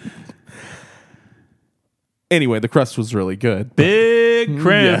right. Anyway, the crust was really good. Big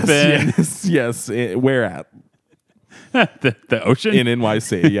crimpin'. Yes. Where at? The ocean? In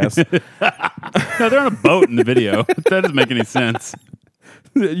NYC, yes. No, they're on a boat in the video. That doesn't make any sense.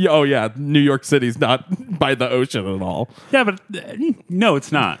 Oh, yeah. New York City's not by the ocean at all. Yeah, but no,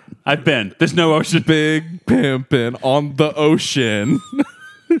 it's not. I've been. There's no ocean. Big pimpin' on the ocean.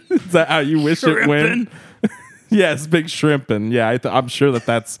 Is that how you wish it went? Yes, big shrimpin'. Yeah, I'm sure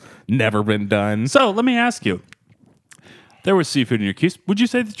that's never been done. So let me ask you. There was seafood in your quiche. Would you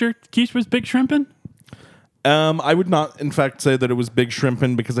say that your quiche was big shrimpin'? I would not, in fact, say that it was big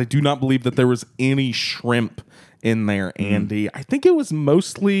shrimpin' because I do not believe that there was any shrimp in there, Andy. I think it was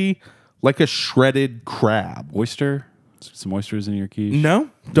mostly like a shredded crab. Oyster? Some oysters in your quiche? No,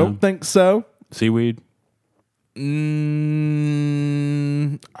 don't think so. Seaweed? I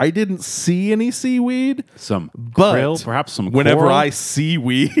didn't see any seaweed. Some But krill? Perhaps some whenever coral? I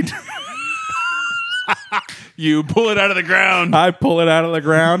seaweed, You pull it out of the ground. I pull it out of the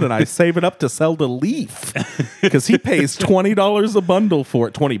ground and I save it up to sell to Leaf because he pays $20 a bundle for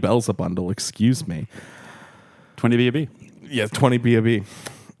it. 20 bells a bundle, excuse me. 20 B&B. Yeah, 20 B&B.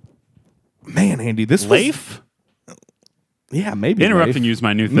 Man, Andy, this was... Leif? Yeah, maybe Interrupting Leif. you is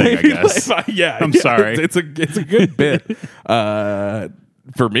my new thing, Maybe I guess. Leif. Yeah, I'm sorry. It's a good bit.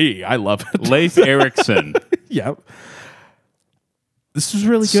 For me, I love it. Leif Erikson. Yep. This was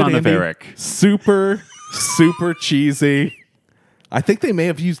really good, Son of Andy. Eric. Super cheesy. I think they may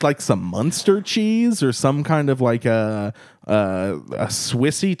have used like some Munster cheese or some kind of like a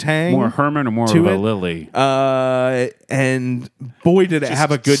Swissy tang. More Herman or more of to a it. Lily? And boy, did it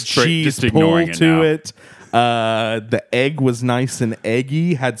have a good straight- cheese just pull ignoring it to now. it. The egg was nice and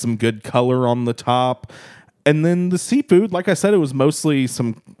eggy, had some good color on the top. And then the seafood, like I said, it was mostly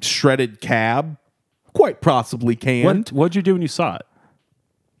some shredded cab, quite possibly canned. What'd you do when you saw it?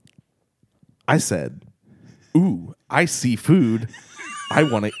 I said, ooh, I see food. I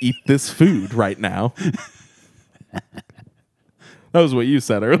want to eat this food right now. That was what you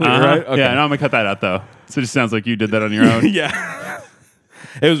said earlier, right? Okay. Yeah, no, I'm going to cut that out, though. So it just sounds like you did that on your own. Yeah.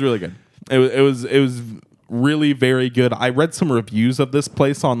 It was really good. It was really very good. I read some reviews of this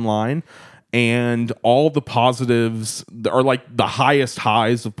place online, and all the positives are like the highest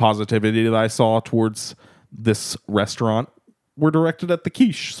highs of positivity that I saw towards this restaurant were directed at the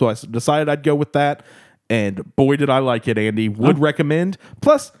quiche. So I decided I'd go with that. And boy, did I like it, Andy. Would recommend.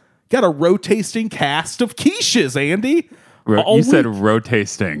 Plus, got a rotasting cast of quiches, Andy. You said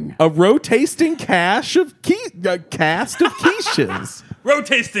rotasting. A rotasting cast of quiches.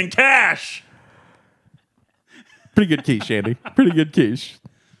 Rotasting cash! Pretty good quiche, Andy. Pretty good quiche.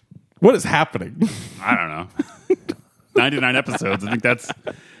 What is happening? I don't know. 99 episodes. I think that's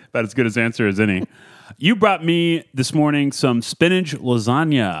about as good as answer as any. You brought me this morning some spinach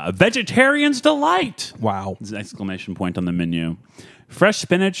lasagna, a vegetarian's delight. Wow. There's an exclamation point on the menu. Fresh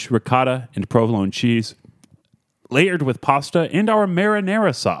spinach, ricotta, and provolone cheese, layered with pasta and our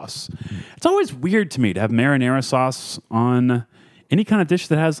marinara sauce. It's always weird to me to have marinara sauce on any kind of dish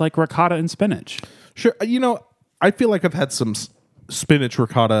that has like ricotta and spinach. Sure. I feel like I've had some spinach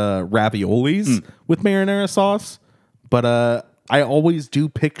ricotta raviolis with marinara sauce, but I always do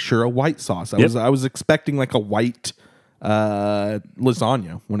picture a white sauce. I was expecting like a white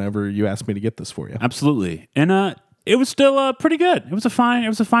lasagna whenever you asked me to get this for you. Absolutely. And it was still pretty good. It was a fine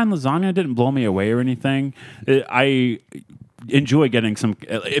lasagna. It didn't blow me away or anything. I enjoy getting some.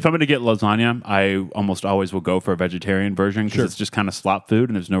 If I'm going to get lasagna, I almost always will go for a vegetarian version because it's just kind of slop food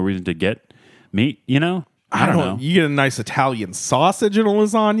and there's no reason to get meat. I don't know. You get a nice Italian sausage in a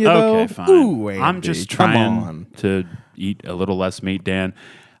lasagna, though. Okay, fine. Ooh, Andy, I'm just come trying on. to eat a little less meat, Dan.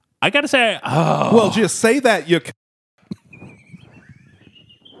 I got to say, Well, just say that you.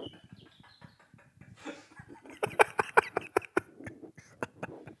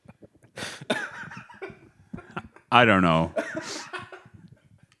 I don't know.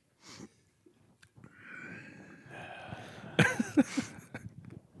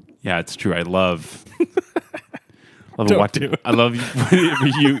 Yeah, it's true. I love Don't I love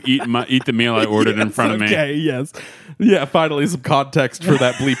you eat the meal I ordered in front of me. Okay, yes. Yeah, finally some context for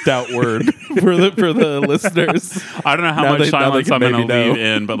that bleeped out word for the listeners. I don't know how Now much they silence can I'm going to maybe know. leave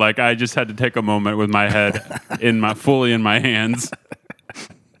in, but like I just had to take a moment with my head fully in my hands.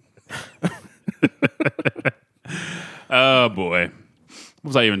 Oh boy, what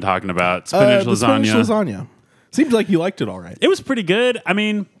was I even talking about? Spinach The lasagna. Spinach lasagna. Seems like you liked it all right. It was pretty good. I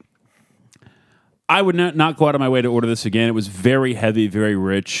mean, I would not go out of my way to order this again. It was very heavy, very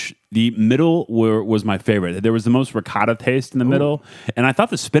rich. The middle was my favorite. There was the most ricotta taste in the middle, and I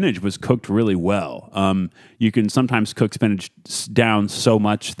thought the spinach was cooked really well. You can sometimes cook spinach down so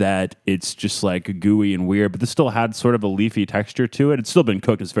much that it's just like gooey and weird, but this still had sort of a leafy texture to it. It's still been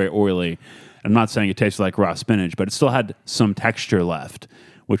cooked. It's very oily. I'm not saying it tasted like raw spinach, but it still had some texture left,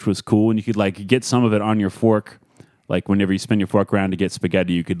 which was cool. And you could like get some of it on your fork. Like whenever you spin your fork around to get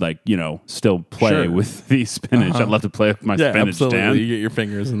spaghetti, you could still play with the spinach. I'd love to play with my spinach, absolutely. Dan. You get your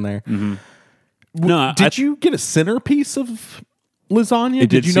fingers in there. Mm-hmm. No, Did you get a centerpiece of lasagna? It did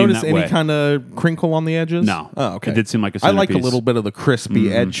Did you seem notice that any way. kind of crinkle on the edges? No. Oh, okay. It did seem like a I like a centerpiece. little bit of the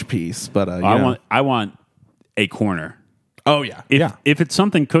crispy edge piece, but I want a corner. Oh yeah, If it's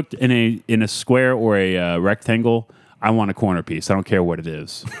something cooked in a square or a rectangle, I want a corner piece. I don't care what it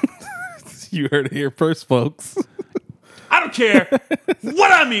is. You heard it here first, folks. I don't care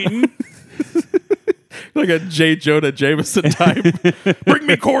what I'm eating. Like a J. Jonah Jameson type. Bring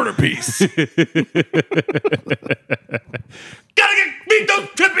me quarter piece. Gotta get meat, don't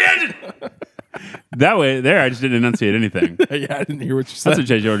trip me engine. That way, there, I just didn't enunciate anything. Yeah, I didn't hear what you said. That's a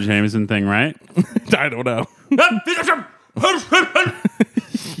J. George Jameson thing, right? I don't know.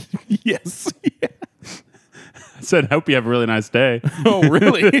 Yes. Yeah. I said, hope you have a really nice day. Oh,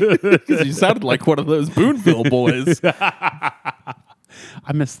 really? Because you sounded like one of those Boonville boys. I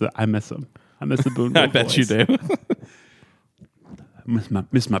miss them. I miss the Boonville I bet you boys. do.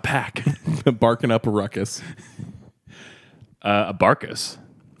 Miss my pack. Barking up a ruckus. A Barkus.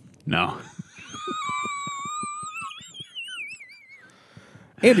 No.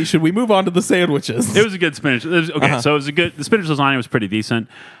 Andy, should we move on to the sandwiches? It was a good spinach. So it was a good. The spinach lasagna was pretty decent.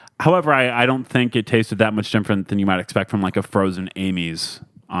 However, I don't think it tasted that much different than you might expect from like a frozen Amy's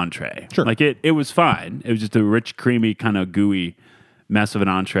entree. Sure. Like it was fine. It was just a rich, creamy, kind of gooey mess of an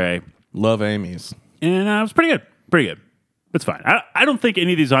entree. Love Amy's. And it was pretty good. Pretty good. It's fine. I don't think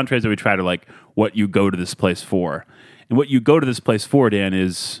any of these entrees that we try to like what you go to this place for. And what you go to this place for, Dan,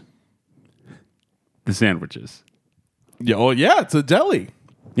 is the sandwiches. Yeah, oh, yeah, it's a deli.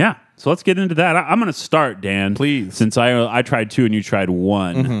 Yeah. So let's get into that. I'm going to start, Dan. Please. Since I tried two and you tried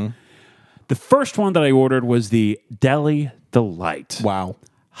one. Mm-hmm. The first one that I ordered was the Deli Delight. Wow.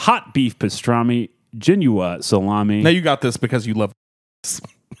 Hot beef pastrami, Genoa salami. Now you got this because you love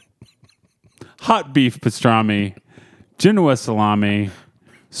Hot beef pastrami, Genoa salami,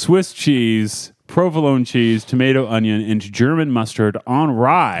 Swiss cheese, provolone cheese, tomato, onion, and German mustard on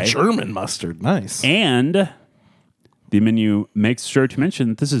rye. German mustard. Nice. And the menu makes sure to mention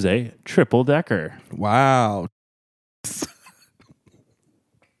that this is a triple decker. Wow. Is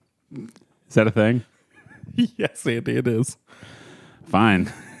that a thing? Yes, Andy, it is.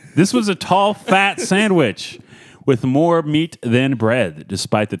 Fine. This was a tall, fat sandwich with more meat than bread,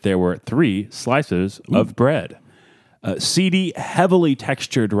 despite that there were 3 slices of bread. Seedy, heavily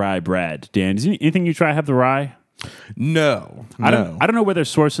textured rye bread. Dan, does anything you try have the rye? No. I don't know where they're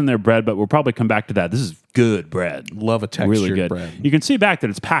sourcing their bread, but we'll probably come back to that. This is good bread. Love a textured really good bread. You can see back that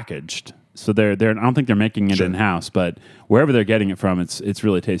it's packed. So they're I don't think they're making it in house, but wherever they're getting it from, it's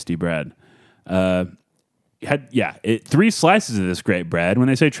really tasty bread. Three slices of this great bread. When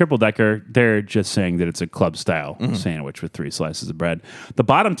they say triple decker, they're just saying that it's a club style sandwich with 3 slices of bread. The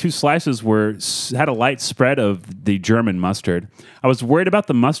bottom 2 slices had a light spread of the German mustard. I was worried about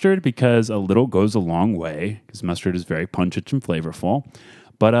the mustard because a little goes a long way, because mustard is very pungent and flavorful.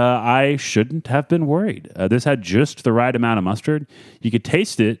 But I shouldn't have been worried. This had just the right amount of mustard. You could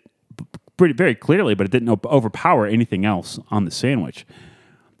taste it very clearly, but it didn't overpower anything else on the sandwich.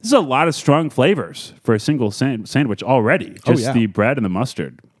 This is a lot of strong flavors for a single sandwich already. Just the bread and the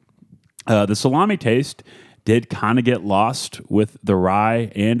mustard. The salami taste did kind of get lost with the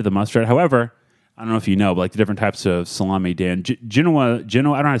rye and the mustard. However, I don't know if you know, but like the different types of salami, Dan. Genoa, I don't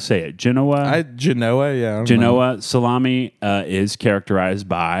know how to say it. Genoa, salami is characterized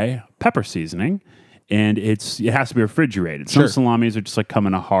by pepper seasoning. And it has to be refrigerated. Some salamis are just like come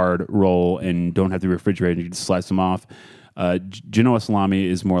in a hard roll and don't have to be refrigerated. You can just slice them off. Genoa salami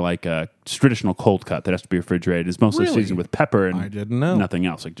is more like a traditional cold cut that has to be refrigerated. It's mostly seasoned with pepper and nothing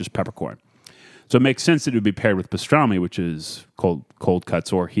else, like just peppercorn. So it makes sense that it would be paired with pastrami, which is cold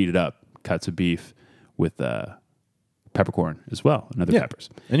cuts or heated up cuts of beef with peppercorn as well and other peppers.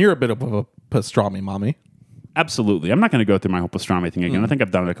 And you're a bit of a pastrami mommy. Absolutely. I'm not going to go through my whole pastrami thing again. I think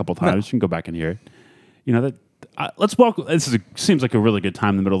I've done it a couple times. You can go back and hear it. You know, let's welcome. Seems like a really good time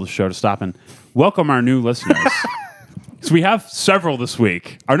in the middle of the show to stop and welcome our new listeners. So we have several this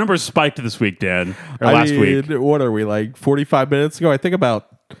week. Our numbers spiked this week, Dan. Last week. What are we, like 45 minutes ago? I think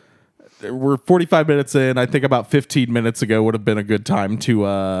we're 45 minutes in. I think about 15 minutes ago would have been a good time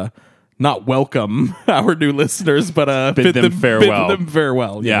to not welcome our new listeners, but bid them farewell. Bid them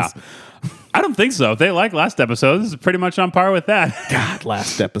farewell. Yes. Yeah. I don't think so. If they like last episode, this is pretty much on par with that. God,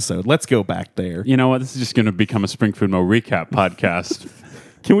 last episode. Let's go back there. You know what? This is just going to become a Spring Food Mo recap podcast.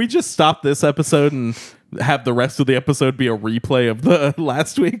 Can we just stop this episode and have the rest of the episode be a replay of the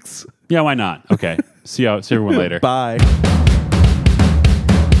last week's? Yeah, why not? Okay. See everyone later. Bye.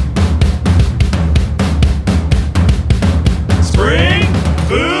 Spring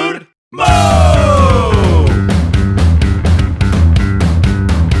Food Mo!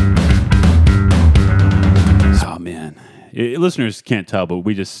 Oh man, listeners can't tell, but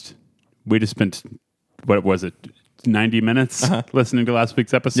we just spent, what was it, 90 minutes listening to last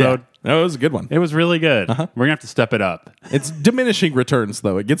week's episode. Yeah. It was a good one. It was really good. We're gonna have to step it up. It's diminishing returns,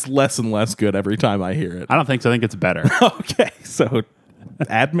 though. It gets less and less good every time I hear it. I don't think so. I think it's better. Okay, so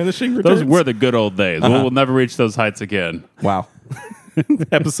diminishing returns. Those were the good old days. We'll never reach those heights again. Wow.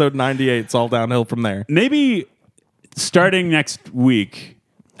 Episode 98. It's all downhill from there. Maybe starting next week.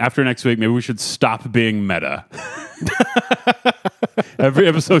 After next week, maybe we should stop being meta. Every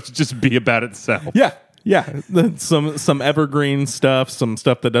episode should just be about itself. Yeah. Some evergreen stuff, some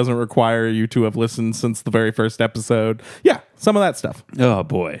stuff that doesn't require you to have listened since the very first episode. Yeah, some of that stuff. Oh,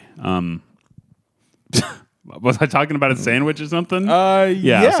 boy. Was I talking about a sandwich or something? I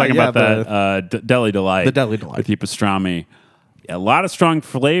was talking about that Deli Delight. The Deli Delight. With the pastrami. A lot of strong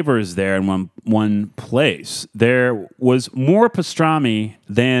flavors there in one place. There was more pastrami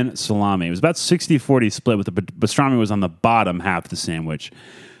than salami. It was about 60-40 split, with the pastrami was on the bottom half of the sandwich.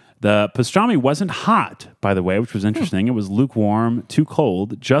 The pastrami wasn't hot, by the way, which was interesting. It was lukewarm, too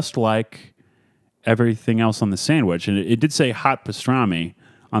cold, just like everything else on the sandwich. And it did say hot pastrami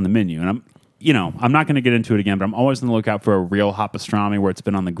on the menu. And I'm not going to get into it again, but I'm always on the lookout for a real hot pastrami where it's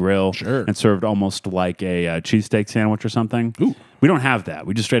been on the grill and served almost like a cheesesteak sandwich or something. Ooh. We don't have that.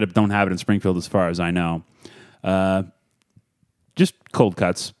 We just straight up don't have it in Springfield as far as I know. Just cold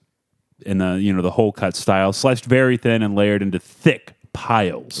cuts in the whole cut style, sliced very thin and layered into thick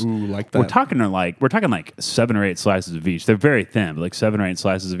piles. Ooh, like that. We're talking like 7 or 8 slices of each. They're very thin, but like 7 or 8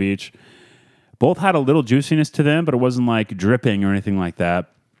 slices of each. Both had a little juiciness to them, but it wasn't like dripping or anything like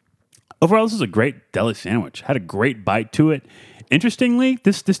that. Overall, this is a great deli sandwich. Had a great bite to it. Interestingly,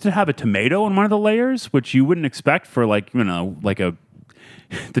 this did have a tomato in one of the layers, which you wouldn't expect for the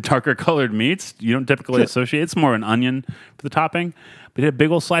darker colored meats. You don't typically associate. It's more an onion for the topping. But it had a big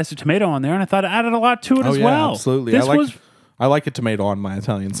old slice of tomato on there, and I thought it added a lot to it as well. Absolutely. I like a tomato on my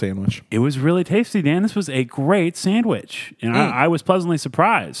Italian sandwich. It was really tasty, Dan. This was a great sandwich. And I was pleasantly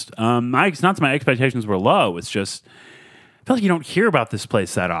surprised. It's not that my expectations were low. It's just, I feel like you don't hear about this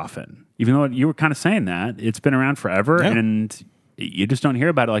place that often. Even though you were kind of saying that. It's been around forever, and you just don't hear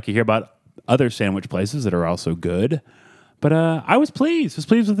about it like you hear about other sandwich places that are also good. But I was pleased.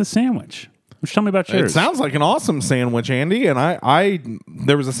 with the sandwich. Tell me about It yours. sounds like an awesome sandwich, Andy. And I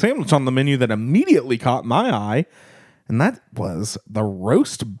there was a sandwich on the menu that immediately caught my eye, and that was the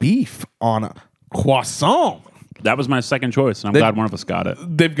roast beef on a croissant. That was my second choice, and I'm glad one of us got it.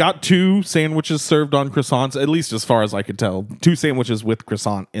 They've got 2 sandwiches served on croissants, at least as far as I could tell. 2 sandwiches with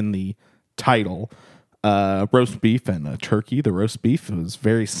croissant in the title. Roast beef and a turkey. The roast beef was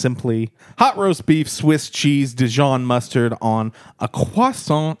very simply hot roast beef, Swiss cheese, Dijon mustard on a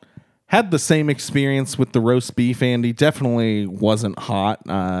croissant. Had the same experience with the roast beef, Andy. Definitely wasn't hot.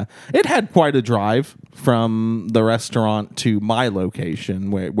 It had quite a drive from the restaurant to my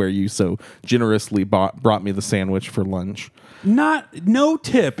location where you so generously brought me the sandwich for lunch. No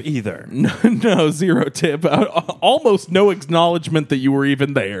tip either. No, 0 tip. Almost no acknowledgement that you were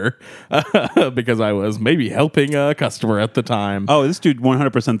even there because I was maybe helping a customer at the time. Oh, this dude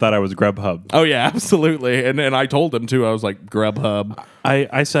 100% thought I was Grubhub. Oh, yeah, absolutely. And I told him, too. I was like, Grubhub.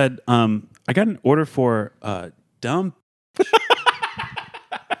 I said, I got an order for dumb.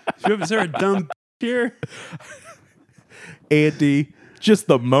 Is there a dumb here? Andy, just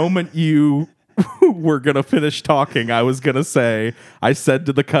the moment you were going to finish talking, I was going to say, I said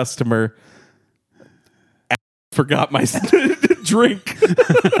to the customer, I forgot my drink.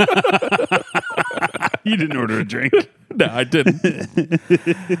 You didn't order a drink. No, I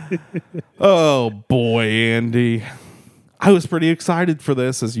didn't. Oh, boy, Andy. I was pretty excited for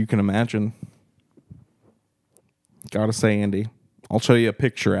this, as you can imagine. Gotta say, Andy, I'll show you a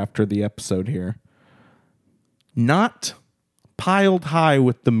picture after the episode here. Not piled high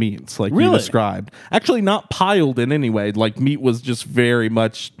with the meats like you described. Actually, not piled in any way. Like, meat was just very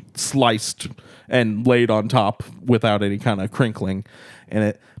much sliced and laid on top without any kind of crinkling in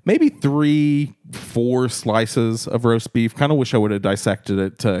it. Maybe 3-4 slices of roast beef. Kind of wish I would have dissected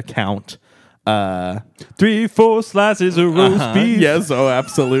it to count. 3-4 slices of roast beef. Yes, oh,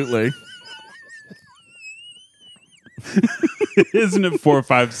 absolutely. Isn't it 4 or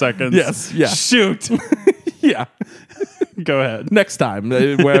 5 seconds? Yes, yeah. Shoot. Yeah. Go ahead. Next time,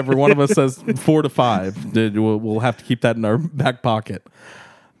 wherever one of us says 4 to 5, we'll have to keep that in our back pocket.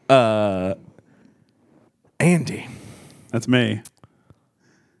 Andy. That's me.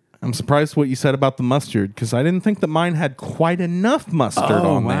 I'm surprised what you said about the mustard, because I didn't think that mine had quite enough mustard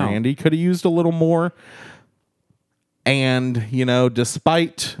on there, Andy. Could have used a little more. And,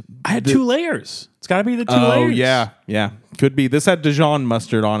 despite... I had 2 layers. It's got to be the 2 layers. Oh, yeah. Could be. This had Dijon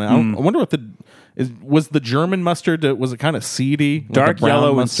mustard on it. I wonder what was the German mustard, was it kind of seedy? Dark like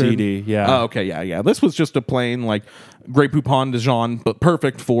yellow mustard? and seedy, yeah. Oh, okay, yeah. This was just a plain, Grey Poupon Dijon, but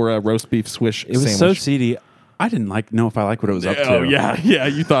perfect for a roast beef swish It was sandwich. so seedy. I didn't know if I liked what it was up to. Oh, yeah.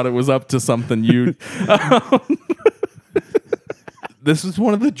 You thought it was up to something. This is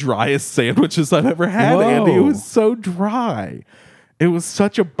one of the driest sandwiches I've ever had, Whoa. Andy. It was so dry. It was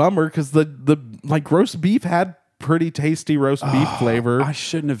such a bummer because the roast beef had pretty tasty roast beef flavor. I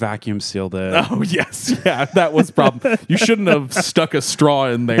shouldn't have vacuum sealed it. Oh, yes. Yeah, that was the problem. You shouldn't have stuck a straw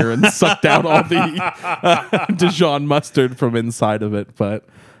in there and sucked out all the Dijon mustard from inside of it. But,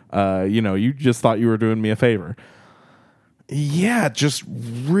 you just thought you were doing me a favor. Yeah, just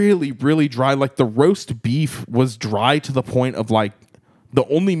really, really dry. Like, the roast beef was dry to the point of, the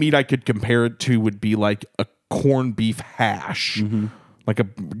only meat I could compare it to would be, a corned beef hash. Mm-hmm. Like a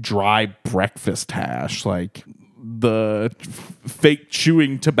dry breakfast hash. Like, the fake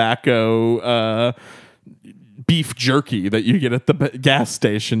chewing tobacco beef jerky that you get at the gas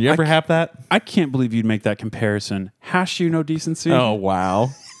station. You ever have that? I can't believe you'd make that comparison. Hash you no decency? Oh, wow.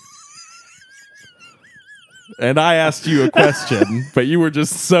 And I asked you a question, but you were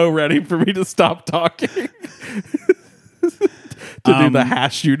just so ready for me to stop talking. To do the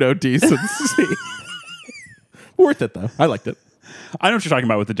hash you know decency. Worth it, though. I liked it. I know what you're talking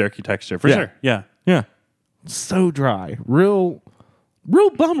about with the jerky texture, for sure. Yeah. Yeah. So dry. Real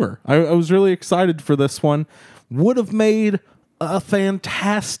bummer. I was really excited for this one. Would have made a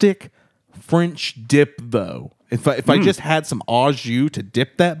fantastic French dip, though. If I just had some au jus to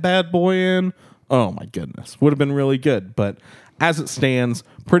dip that bad boy in, oh my goodness. Would have been really good. But as it stands,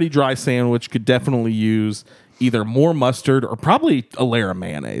 pretty dry sandwich. Could definitely use either more mustard or probably a layer of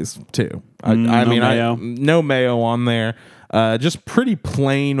mayonnaise, too. No mayo on there. Just pretty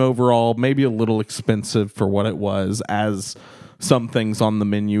plain overall, maybe a little expensive for what it was, as some things on the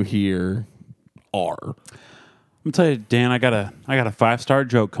menu here are. I'm gonna tell you, Dan, I got a 5-star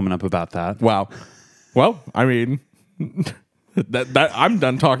joke coming up about that. Wow. Well, that I'm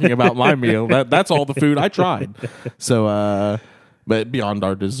done talking about my meal. That's all the food I tried. So, but beyond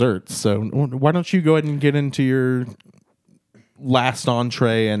our desserts. So why don't you go ahead and get into your last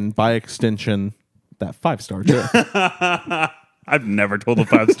entree and by extension, that 5-star joke. I've never told a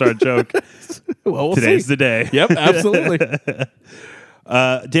 5-star joke. Well, we'll Today's see. the day. Yep, absolutely.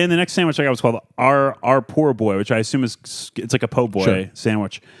 Dan, the next sandwich I got was called our Poor Boy, which I assume it's like a po' boy Sure.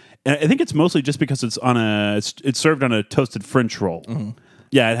 sandwich. And I think it's mostly just because it's served on a toasted French roll.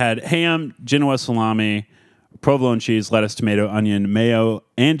 Yeah, it had ham, Genoa salami, provolone cheese, lettuce, tomato, onion, mayo,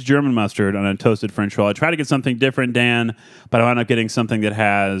 and German mustard on a toasted French roll. I tried to get something different, Dan, but I wound up getting something that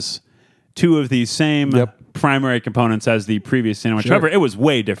has two of the same primary components as the previous sandwich. Sure. However, it was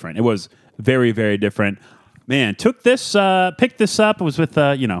way different. It was very, very different. Man, picked this up. I was with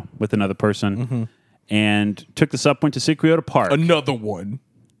with another person, and took this up. Went to Secretariat Park. Another one.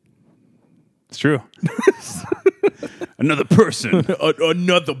 It's true. Another person.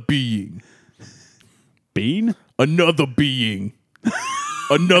 Another being. Bean? Another being.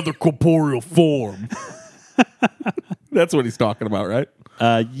 Another corporeal form. That's what he's talking about, right?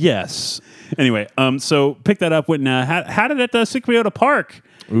 Yes. Anyway, so picked that up, went and had it at the Secretariat Park.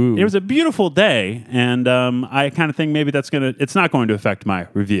 Ooh. It was a beautiful day, and I kind of think maybe it's not going to affect my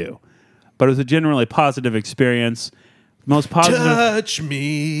review, but it was a generally positive experience. Most positive. Touch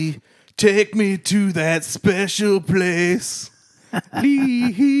me. Take me to that special place.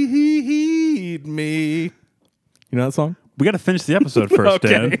 Lead me. You know that song? We got to finish the episode first,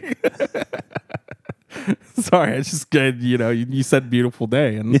 Dan. Sorry, I just you said beautiful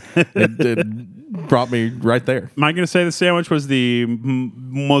day, and it brought me right there. Am I going to say the sandwich was the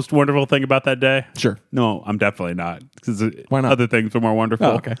most wonderful thing about that day? Sure. No, I'm definitely not. Because Why not? other things were more wonderful.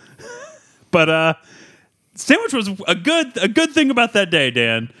 Oh, okay. But sandwich was a good thing about that day,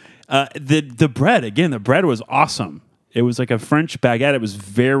 Dan. The bread, again, the bread was awesome. It was like a French baguette. It was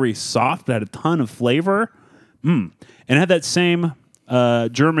very soft, but had a ton of flavor. And it had that same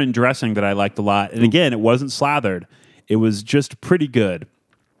German dressing that I liked a lot. And again, it wasn't slathered. It was just pretty good.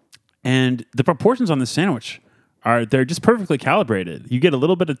 And the proportions on the sandwich they're just perfectly calibrated. You get a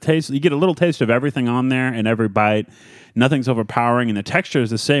little bit of taste. You get a little taste of everything on there in every bite. Nothing's overpowering, and the texture is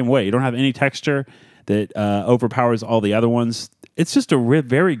the same way. You don't have any texture that overpowers all the other ones. It's just a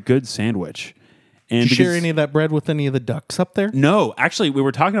very good sandwich. And Did you share any of that bread with any of the ducks up there? No, actually, we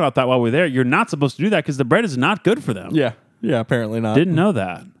were talking about that while we were there. You're not supposed to do that because the bread is not good for them. Yeah, apparently not. Didn't know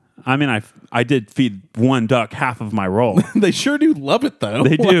that. I mean, I did feed one duck half of my roll. They sure do love it, though.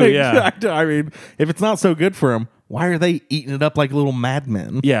 They do, yeah. I mean, if it's not so good for them, why are they eating it up like little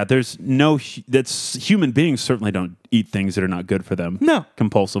madmen? Yeah, that's human beings certainly don't eat things that are not good for them. No.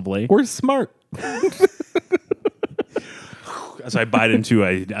 Compulsively. We're smart. As I bite into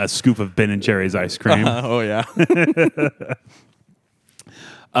a scoop of Ben & Jerry's ice cream. Oh, yeah.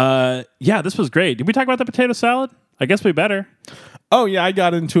 Yeah, this was great. Did we talk about the potato salad? I guess we better. Oh, yeah, I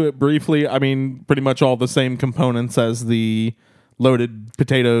got into it briefly. I mean, pretty much all the same components as the loaded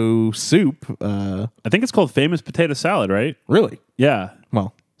potato soup. I think it's called Famous Potato Salad, right? Really? Yeah.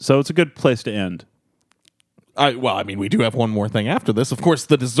 Well, So it's a good place to end. we do have one more thing after this. Of course,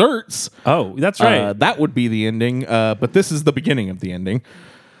 the desserts. Oh, that's right. That would be the ending, but this is the beginning of the ending.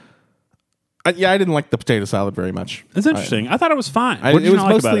 I didn't like the potato salad very much. It's interesting. I thought it was fine. It What did you was not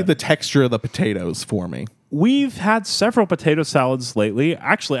like about mostly it? the texture of the potatoes for me. We've had several potato salads lately.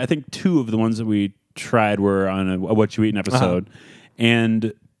 Actually, I think two of the ones that we tried were on a What You Eatin' episode.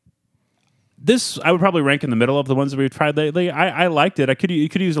 And this, I would probably rank in the middle of the ones that we've tried lately. I liked it. You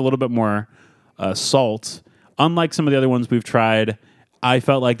could use a little bit more salt. Unlike some of the other ones we've tried, I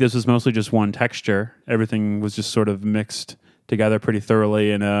felt like this was mostly just one texture. Everything was just sort of mixed together pretty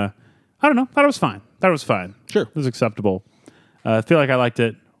thoroughly. And I don't know. Thought it was fine. Sure. It was acceptable. I feel like I liked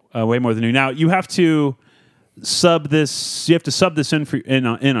it way more than you. Now, you have to sub this in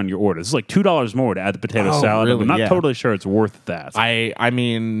on your order. It's like $2 more to add the potato salad. really? I'm not Yeah. totally sure it's worth that. I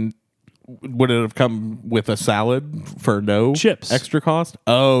mean, would it have come with a salad for no Chips. extra cost?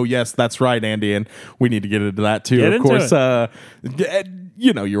 Oh, yes, that's right, Andy, and we need to get into that too. Get of into course,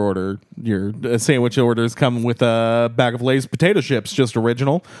 your sandwich orders come with a bag of Lay's potato chips, just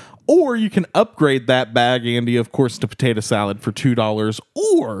original, or you can upgrade that bag, Andy, of course, to potato salad for $2,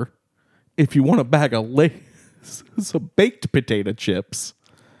 or if you want a bag of Lay's baked potato chips,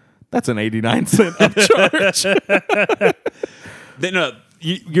 that's an 89-cent upcharge.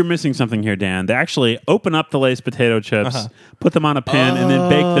 You're missing something here, Dan. They actually open up the Lay's potato chips, put them on a pan, and then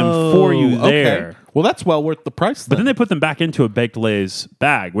bake them for you there. Okay. Well, that's well worth the price. But then they put them back into a baked Lay's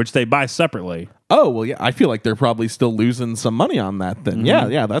bag, which they buy separately. Oh, well, yeah. I feel like they're probably still losing some money on that then.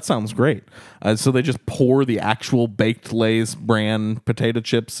 Yeah, that sounds great. So they just pour the actual baked Lay's brand potato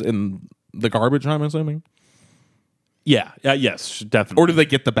chips in the garbage, I'm assuming? Yeah, yes, definitely. Or do they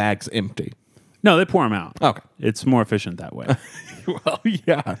get the bags empty? No, they pour them out. Okay. It's more efficient that way. Well,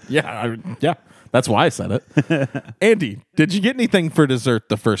 yeah. That's why I said it. Andy, did you get anything for dessert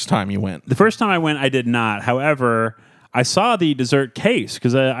the first time you went? The first time I went, I did not. However, I saw the dessert case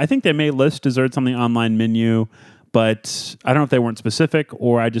because I think they may list desserts on the online menu, but I don't know if they weren't specific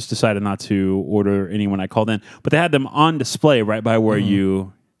or I just decided not to order any when I called in. But they had them on display right by where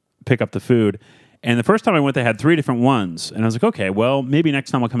you pick up the food. And the first time I went, they had 3 different ones. And I was like, okay, well, maybe next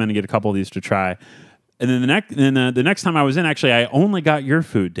time I'll come in and get a couple of these to try. And then the next time I was in, actually, I only got your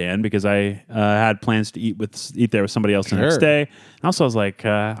food, Dan, because I had plans to eat there with somebody else the next day. And also, I was like,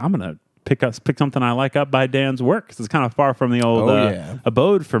 I'm gonna pick something I like up by Dan's work because it's kind of far from the old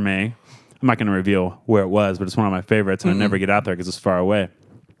abode for me. I'm not going to reveal where it was, but it's one of my favorites, and I never get out there because it's far away.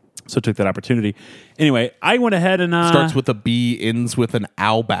 So I took that opportunity. Anyway, I went ahead and starts with a B, ends with an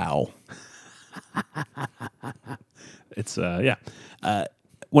ow bow. It's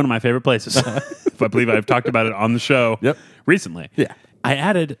one of my favorite places. I believe I've talked about it on the show recently. Yeah. I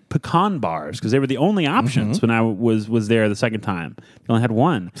added pecan bars because they were the only options when I was there the second time. They only had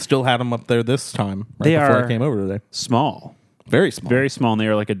one. Still had them up there this time They before are I came over today. Small. Very small. Very small, and they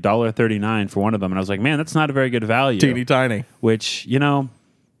were like $1.39 for one of them. And I was like, man, that's not a very good value. Teeny tiny. Which, Dan,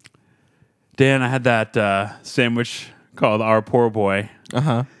 I had that sandwich called Our Poor Boy.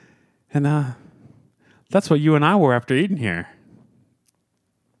 Uh-huh. And that's what you and I were after eating here.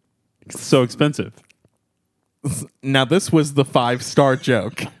 It's so expensive. Now, this was the 5-star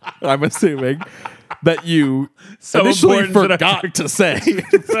joke, I'm assuming, that you So initially important that I forgot to say.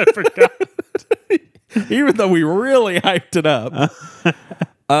 I forgot. Even though we really hyped it up.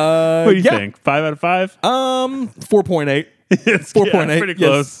 What do you think? 5 out of 5? 4.8. It's 4.8. pretty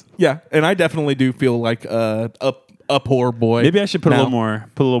close. Yes. Yeah, and I definitely do feel like a poor boy. Maybe I should put a now.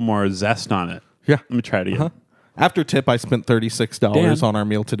 little more zest on it. Yeah. Let me try it again. After tip, I spent $36 Dan. on our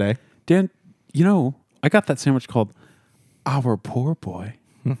meal today. Dan, I got that sandwich called Our Poor Boy.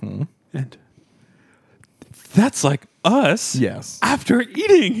 Mm-hmm. And that's like us Yes. after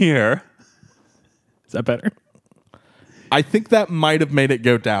eating here. Is that better? I think that might have made it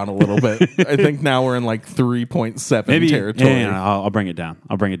go down a little bit. I think now we're in like 3.7 territory. Yeah, I'll bring it down.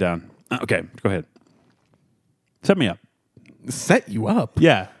 Okay, go ahead. Set me up. Set you up.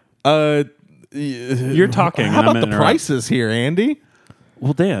 Yeah. You're talking. How and I'm about the interrupt. prices here, Andy?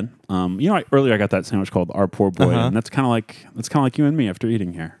 Well, Dan, earlier I got that sandwich called Our Poor Boy, and that's kind of like you and me after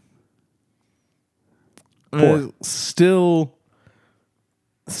eating here. Still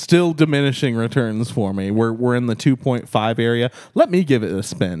diminishing returns for me. We're in the 2.5 area. Let me give it a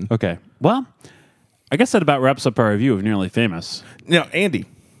spin. Okay. Well, I guess that about wraps up our review of Nearly Famous. Now, Andy,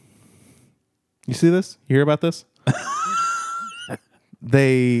 you see this? You hear about this?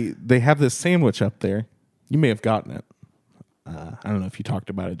 They have this sandwich up there. You may have gotten it. I don't know if you talked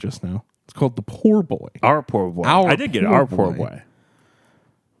about it just now. It's called the Poor Boy. Our Poor Boy. I did get it. Our Poor Boy.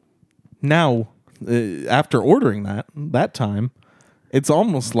 Now, after ordering that time, it's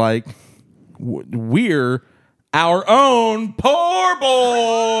almost like we're our own poor boys.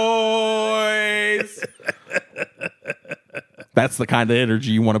 That's the kind of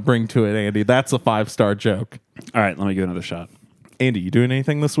energy you want to bring to it, Andy. That's a 5-star joke. All right, let me give it another shot. Andy, you doing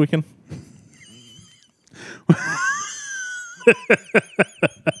anything this weekend?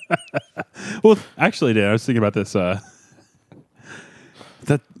 Well, actually, Dan, I was thinking about this. That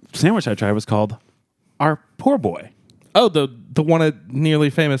sandwich I tried was called Our Poor Boy. Oh, the one at Nearly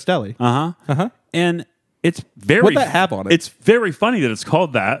Famous Deli. And it's very... What'd that have on it? It's very funny that it's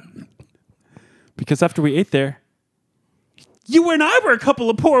called that. Because after we ate there, you and I were a couple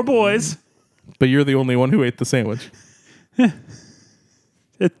of poor boys. But you're the only one who ate the sandwich. I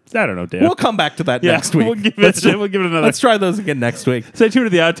don't know, Dan. We'll come back to that next week. We'll give it another... Let's try those again next week. Stay tuned to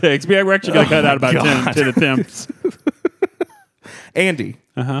the outtakes. We're actually going to cut out about 10 attempts. Andy,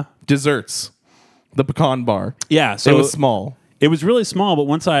 desserts. The pecan bar. Yeah, so it was small. It was really small, but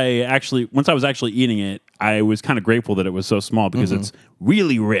once I was actually eating it, I was kind of grateful that it was so small because it's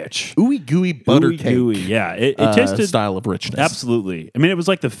really rich. Ooey gooey butter cake. Gooey. Yeah, it tasted style of richness. Absolutely. I mean, it was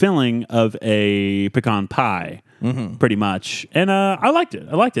like the filling of a pecan pie, pretty much. And I liked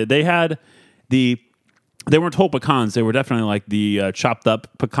it. They weren't whole pecans. They were definitely like the chopped up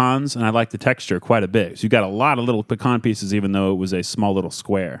pecans, and I liked the texture quite a bit. So you got a lot of little pecan pieces, even though it was a small little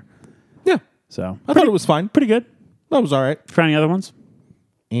square. Yeah. So I thought it was fine. Pretty good. That was all right. Try any other ones?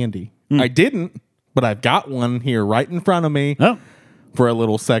 Andy. I didn't, but I've got one here right in front of me Oh. for a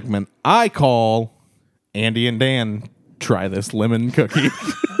little segment I call Andy and Dan Try This Lemon Cookie.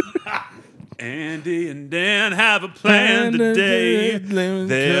 Andy and Dan have a plan today.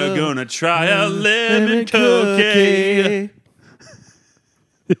 They're gonna try a lemon cookie.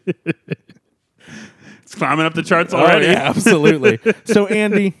 climbing up the charts already. Oh, yeah, absolutely. So,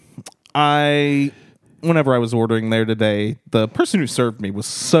 Andy, whenever I was ordering there today, the person who served me was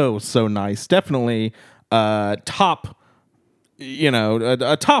so nice. Definitely top,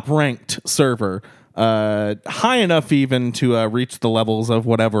 a top ranked server. High enough even to reach the levels of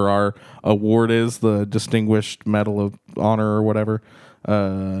whatever our award is, the Distinguished Medal of Honor or whatever.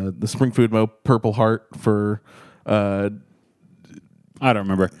 The Spring Food Mo Purple Heart for... I don't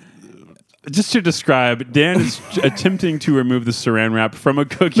remember. Just to describe, Dan is attempting to remove the saran wrap from a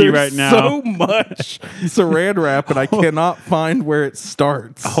cookie right now. So much saran wrap, and I cannot find where it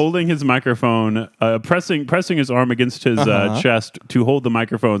starts. Holding his microphone, pressing his arm against his chest to hold the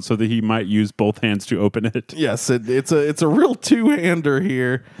microphone so that he might use both hands to open it. Yes, it's a real two-hander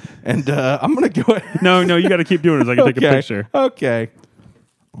here, and I'm gonna go ahead. No, you got to keep doing it so I can take a picture. Okay.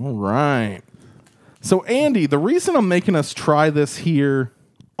 All right. So, Andy, the reason I'm making us try this here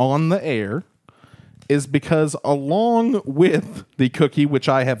on the air is because along with the cookie, which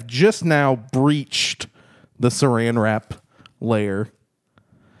I have just now breached the saran wrap layer,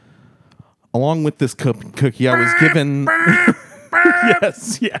 along with this cookie, I was given...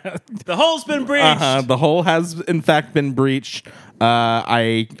 Yes, yeah. The hole's been breached. The hole has, in fact, been breached.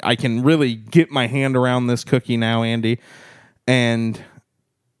 I can really get my hand around this cookie now, Andy. And...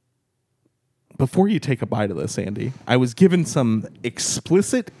 before you take a bite of this, Andy, I was given some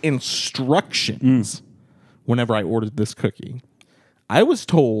explicit instructions whenever I ordered this cookie. I was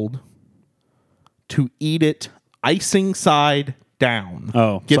told to eat it icing side down.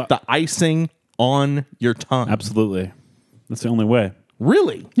 Get the icing on your tongue. Absolutely. That's the only way.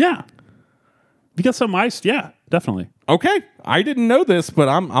 Really? Yeah. If you got some iced, yeah, definitely. Okay. I didn't know this, but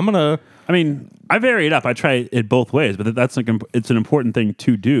I'm going to... I mean, I vary it up. I try it both ways, but it's an important thing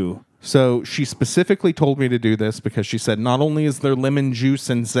to do. So she specifically told me to do this because she said not only is there lemon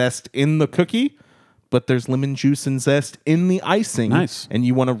juice and zest in the cookie, but there's lemon juice and zest in the icing. Nice. And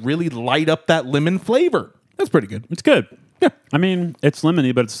you want to really light up that lemon flavor. That's pretty good. It's good. Yeah. I mean, it's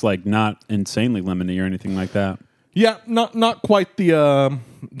lemony, but it's like not insanely lemony or anything like that. Yeah, not quite the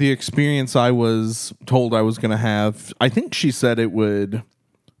experience I was told I was going to have. I think she said it would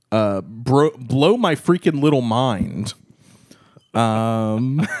blow my freaking little mind.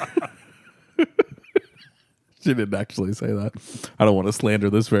 She didn't actually say that. I don't want to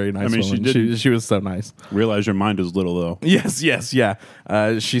slander this very nice woman. She didn't. She was so nice. Realize your mind is little, though. Yes, yeah.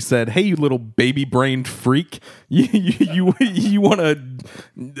 She said, "Hey, you little baby-brained freak, you want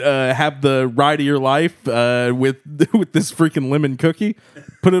to have the ride of your life with this freaking lemon cookie?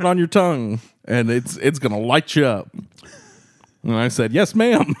 Put it on your tongue, and it's gonna light you up." And I said, "Yes,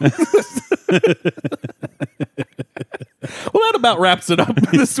 ma'am." Well, that about wraps it up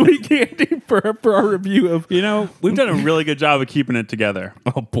this week, Andy, for our review of... we've done a really good job of keeping it together.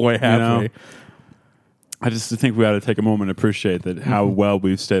 Oh, boy, have we. I just think we ought to take a moment to appreciate that how well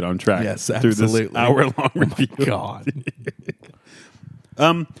we've stayed on track through this hour-long review. Oh, God.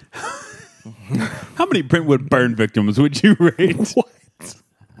 How many Brentwood burn victims would you rate? What?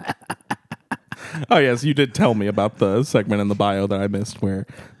 Oh, yes, you did tell me about the segment in the bio that I missed where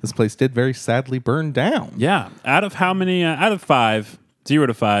this place did very sadly burn down. Yeah. Out of how many, out of 5, 0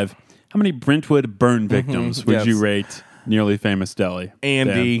 to 5, how many Brentwood burn victims would you rate Nearly Famous Deli?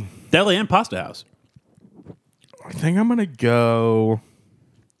 Andy. Dan? Deli and Pasta House. I think I'm going to go...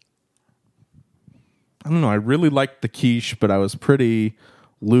 I don't know. I really liked the quiche, but I was pretty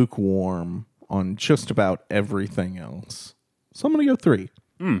lukewarm on just about everything else. So I'm going to go 3,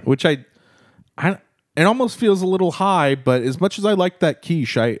 which it almost feels a little high, but as much as I like that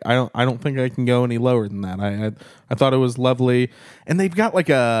quiche, I don't think I can go any lower than that. I thought it was lovely, and they've got like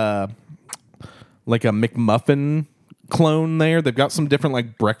a McMuffin clone there. They've got some different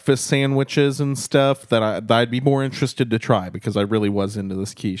like breakfast sandwiches and stuff that I'd be more interested to try because I really was into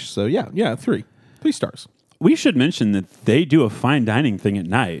this quiche. So yeah, 3 stars. We should mention that they do a fine dining thing at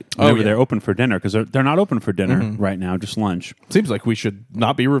night whenever they're open for dinner, because they're not open for dinner right now, just lunch. Seems like we should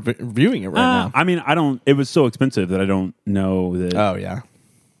not be reviewing it right now. I mean, it was so expensive that I don't know that. Oh, yeah.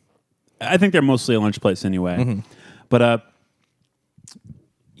 I think they're mostly a lunch place anyway. But,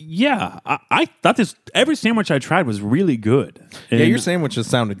 yeah, I thought every sandwich I tried was really good. And your sandwiches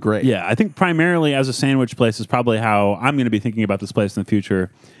sounded great. Yeah, I think primarily as a sandwich place is probably how I'm going to be thinking about this place in the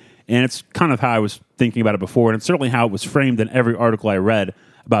future. And it's kind of how I was thinking about it before, and it's certainly how it was framed in every article I read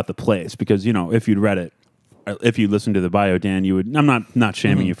about the place. Because, if you'd read it, if you listened to the bio, Dan, you would... I'm not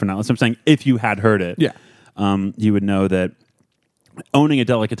shaming you for not listening. I'm saying if you had heard it, you would know that owning a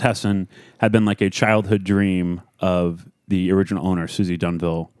delicatessen had been like a childhood dream of the original owner, Susie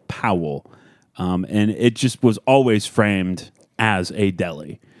Dunville Powell. And it just was always framed as a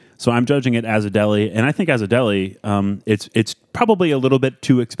deli. So I'm judging it as a deli, and I think as a deli, it's probably a little bit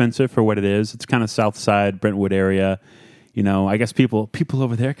too expensive for what it is. It's kind of South Side, Brentwood area. You know, I guess people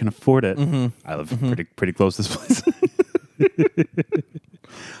over there can afford it. I live pretty close to this place.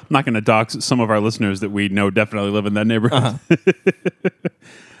 I'm not going to dox some of our listeners that we know definitely live in that neighborhood.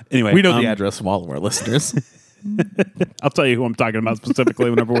 Anyway, We know the address of all of our listeners. I'll tell you who I'm talking about specifically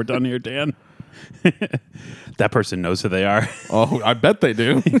whenever we're done here, Dan. That person knows who they are. Oh, I bet they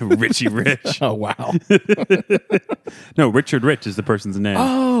do. Richie Rich. Oh, wow. No, Richard Rich is the person's name.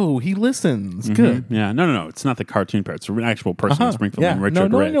 Oh, he listens. Good. Yeah, no. It's not the cartoon part. It's an actual person in Springfield named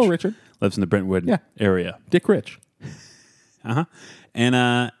Richard No, Rich. I know Richard. Lives in the Brentwood area. Dick Rich.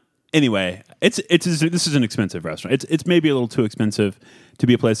 And anyway, this is an expensive restaurant. It's maybe a little too expensive to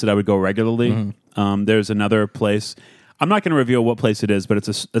be a place that I would go regularly. There's another place. I'm not going to reveal what place it is, but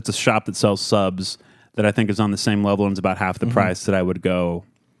it's a shop that sells subs that I think is on the same level and is about half the price that I would go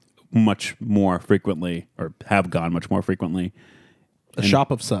much more frequently or have gone much more frequently. A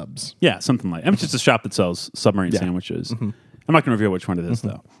shop of subs. Yeah, something like. It's just a shop that sells submarine sandwiches. I'm not going to reveal which one it is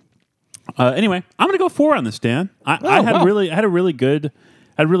though. Anyway, I'm going to go 4 on this, Dan. I had really good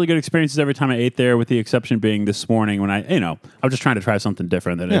experiences every time I ate there, with the exception being this morning when I was just trying to try something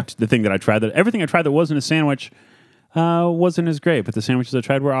different. The thing that I tried, everything I tried that wasn't a sandwich wasn't as great, but the sandwiches I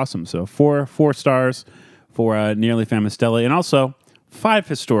tried were awesome. So 4 stars for Nearly Famous Deli, and also 5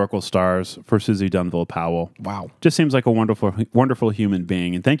 historical stars for Susie Dunville Powell. Wow. Just seems like a wonderful human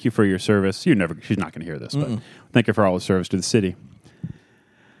being, and thank you for your service. She's not going to hear this, but thank you for all the service to the city.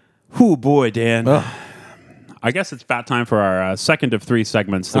 Oh boy, Dan. I guess it's about time for our second of 3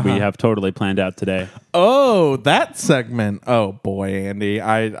 segments that we have totally planned out today. Oh, that segment. Oh boy, Andy.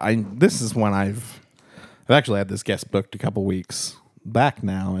 I this is one I've actually had this guest booked a couple weeks back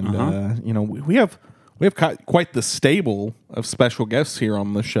now, and we have quite the stable of special guests here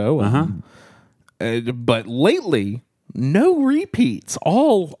on the show. But lately, no repeats,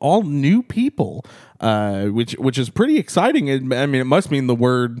 all new people, which is pretty exciting. I mean, it must mean the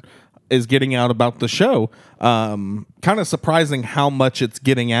word is getting out about the show. Kind of surprising how much it's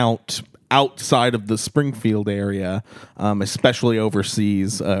getting out outside of the Springfield area, especially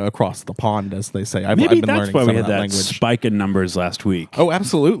overseas, across the pond, as they say. I've been that's learning why some we of had that language. spike in numbers last week. Oh,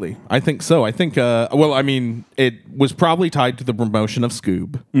 absolutely. I think so. I think, it was probably tied to the promotion of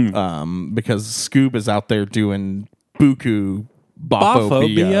Scoob, because Scoob is out there doing buku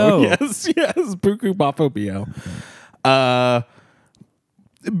bafo-bio. Yes, buku bafo-bio.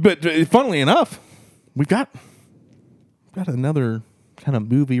 But funnily enough, we've got another kind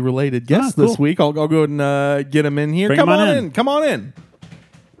of movie-related guest this week. I'll go ahead and get him in here. Come on in. Come on in.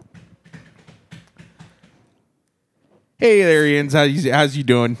 Hey there, Ian. How's you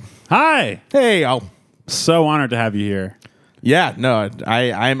doing? Hi. Hey, So honored to have you here. Yeah, no,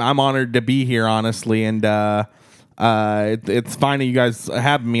 I'm honored to be here, honestly, and it's fine that you guys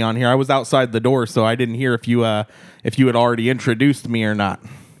having me on here. I was outside the door, so I didn't hear if you had already introduced me or not.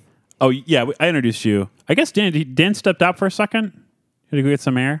 Oh yeah, I introduced you. I guess Dan stepped out for a second. Did he go get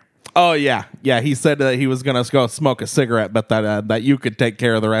some air? Oh yeah. He said that he was gonna go smoke a cigarette, but that you could take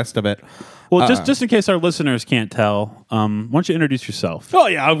care of the rest of it. Well, just in case our listeners can't tell, why don't you introduce yourself? Oh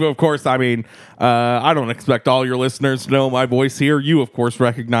yeah, of course. I mean, I don't expect all your listeners to know my voice here. You, of course,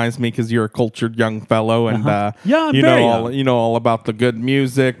 recognize me because you're a cultured young fellow, and you know all about the good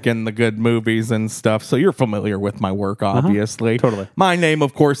music and the good movies and stuff. So you're familiar with my work, obviously. Totally. My name,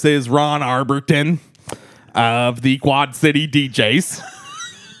 of course, is Ron Arberton of the Quad City DJs.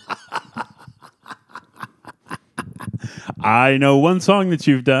 I know one song that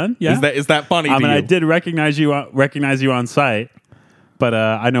you've done. Yeah, is that funny? I to mean, you? I did recognize you on site, but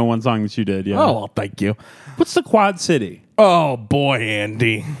I know one song that you did. Yeah. Oh, well, thank you. What's the Quad City? Oh boy,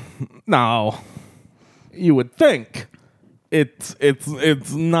 Andy. No, you would think it's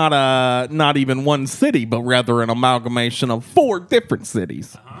not even one city, but rather an amalgamation of 4 different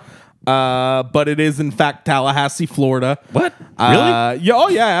cities. But it is in fact Tallahassee, Florida. What? Really?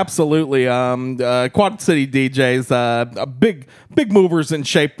 Yeah, absolutely. Quad City DJs, big movers and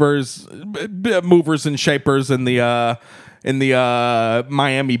shapers in the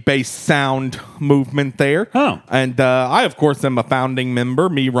Miami-based sound movement there. Oh. And I, of course, am a founding member,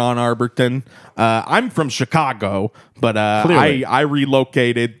 me, Ron Arberton. I'm from Chicago, but I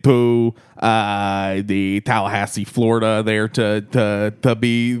relocated to the Tallahassee, Florida there to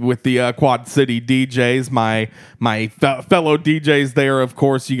be with the Quad City DJs. My fellow DJs there, of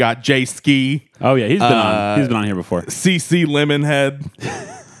course, you got Jay Ski. Oh, yeah, he's been on here before. CC Lemonhead.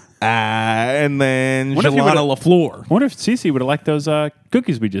 And then What if you Jelana would've- LaFleur. I wonder if Cece would have liked those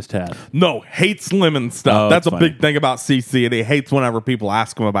cookies we just had. No, hates lemon stuff. Oh, That's a that's funny. big thing about CC, and he hates whenever people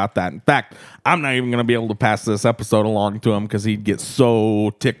ask him about that. In fact, I'm not even going to be able to pass this episode along to him because he'd get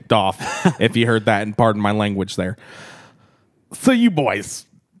so ticked off if he heard that, and pardon my language there. So you boys,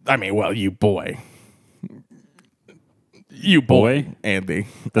 you boy. You boy, Andy.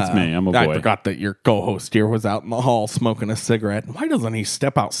 That's me. I'm a I boy. forgot that your co-host here was out in the hall smoking a cigarette. Why doesn't he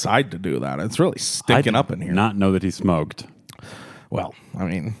step outside to do that? It's really stinking up in here. Not know that he smoked. Well, I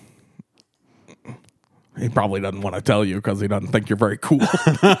mean, he probably doesn't want to tell you because he doesn't think you're very cool.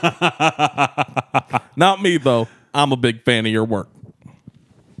 Not me, though. I'm a big fan of your work.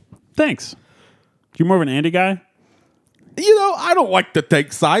 Thanks. You're more of an Andy guy? You know, I don't like to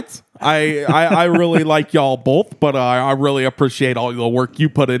take sides. I really like y'all both, but I really appreciate all the work you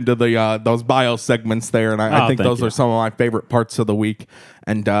put into the those bio segments there, and I think thank those you. are some of my favorite parts of the week.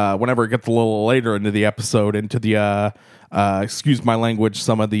 And whenever it gets a little later into the episode, into the excuse my language,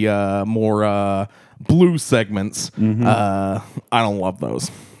 some of the more blue segments, I don't love those.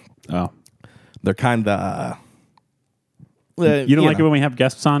 Oh. They're kind of. You don't like it when we have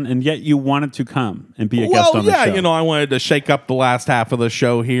guests on, and yet you wanted to come and be a guest on the show. You know, I wanted to shake up the last half of the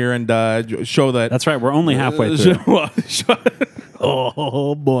show here and show that. That's right. We're only halfway through.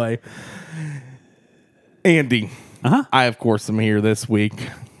 Oh, boy. Andy, Uh-huh. I, of course, am here this week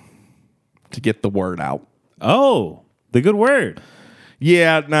to get the word out. Oh, the good word.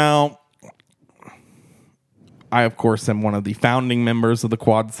 Yeah, now, I, of course, am one of the founding members of the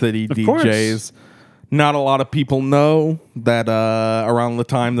Quad City DJs. course. Not a lot of people know that around the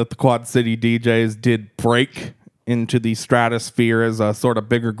time that the Quad City DJs did break into the stratosphere as a sort of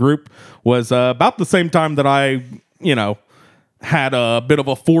bigger group was about the same time that I, had a bit of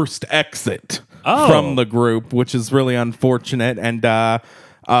a forced exit from the group, which is really unfortunate. And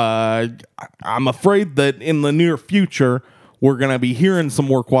I'm afraid that in the near future, we're going to be hearing some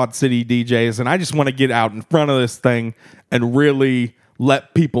more Quad City DJs. And I just want to get out in front of this thing and really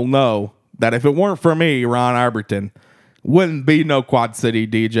let people know that if it weren't for me, Ron Arberton, wouldn't be no Quad City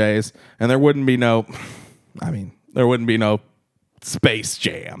DJs, and there wouldn't be no Space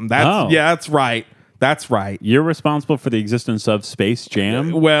Jam. That's right. That's right. You're responsible for the existence of Space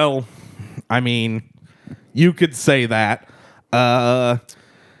Jam? Well, I mean, you could say that.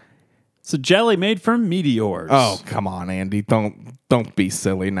 It's a jelly made from meteors. Oh, come on, Andy. Don't be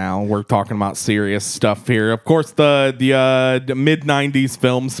silly now. We're talking about serious stuff here. Of course, the mid-90s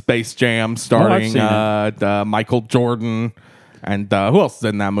film Space Jam starring seen Michael Jordan. And who else is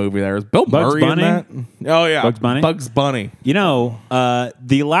in that movie? There's Bill Bugs Murray Bunny? in that. Oh, yeah. Bugs Bunny? Bugs Bunny. You know,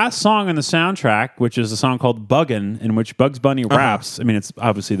 the last song on the soundtrack, which is a song called Buggin', in which Bugs Bunny raps. I mean, it's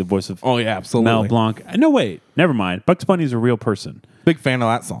obviously the voice of Oh, yeah, absolutely. Mel Blanc. No, wait. Never mind. Bugs Bunny is a real person. Big fan of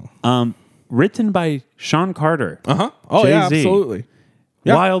that song. Written by Sean Carter. Uh-huh. Oh, yeah, Jay-Z. absolutely.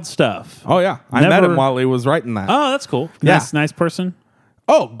 Yeah. Wild stuff. Oh, yeah. I met him while he was writing that. Oh, that's cool. Yeah. Nice person.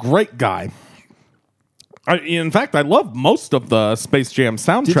 Oh, great guy. In fact, I love most of the Space Jam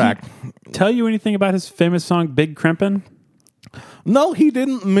soundtrack. Tell you anything about his famous song Big Crimpin'? No, he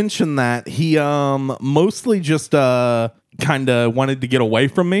didn't mention that. He mostly just kind of wanted to get away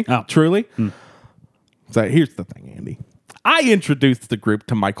from me, truly. So here's the thing, Andy. I introduced the group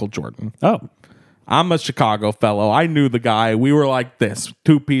to Michael Jordan. Oh. I'm a Chicago fellow. I knew the guy. We were like this,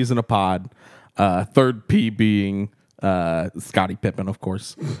 2 peas in a pod. Third P being Scottie Pippen, of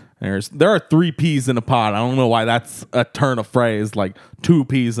course. There are 3 peas in a pod. I don't know why that's a turn of phrase, like 2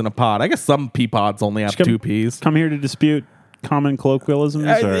 peas in a pod. I guess some pea pods only have 2 peas. Come here to dispute common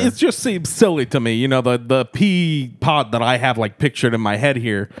colloquialisms? Or? It just seems silly to me. You know, the pea pod that I have like pictured in my head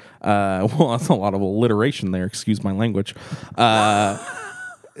here. Well, that's a lot of alliteration there. Excuse my language.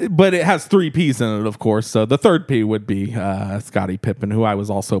 But it has 3 P's in it, of course. So the third P would be Scottie Pippen, who I was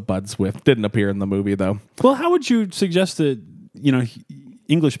also buds with. Didn't appear in the movie, though. Well, how would you suggest that,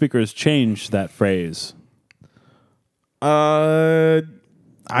 English speakers change that phrase? I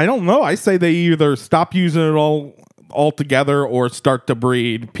don't know. I say they either stop using it altogether or start to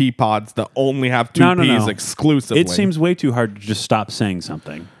breed pea pods that only have 2 P's exclusively. It seems way too hard to just stop saying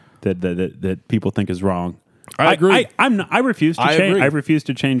something that people think is wrong. I agree. I refuse to change. agree. I refuse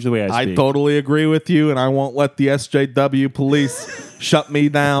to change the way I speak. I totally agree with you, and I won't let the SJW police shut me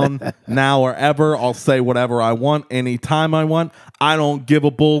down now or ever. I'll say whatever I want anytime I want. I don't give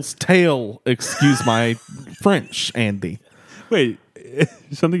a bull's tail. Excuse my French, Andy. Wait,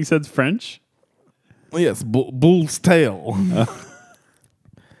 something you said's French? Yes, bull's tail.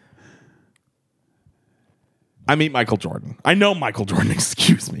 I mean Michael Jordan. I know Michael Jordan.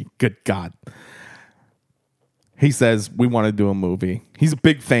 Excuse me. Good God. he says, we want to do a movie. He's a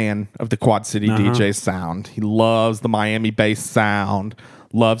big fan of the Quad City DJ sound. He loves the Miami-based sound,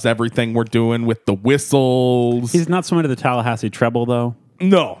 loves everything we're doing with the whistles. He's not so into the Tallahassee treble, though.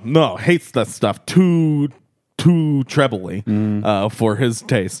 No, hates that stuff too trebly for his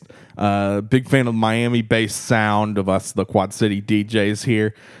taste. Big fan of Miami-based sound of us, the Quad City DJs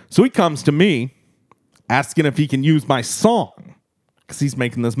here. So he comes to me asking if he can use my song because he's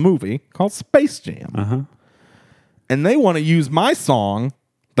making this movie called Space Jam. And they want to use my song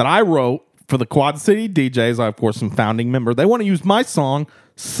that I wrote for the Quad City DJs. I, of course, am founding member. They want to use my song,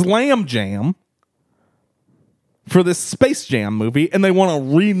 Slam Jam, for this Space Jam movie, and they want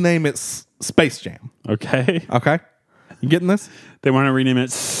to rename it Space Jam. Okay. Okay? You getting this? They want to rename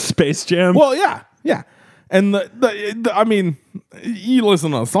it Space Jam? Well, yeah. And I mean, you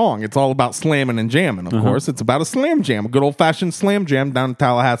listen to the song, it's all about slamming and jamming, of course. It's about a slam jam, a good old-fashioned slam jam down in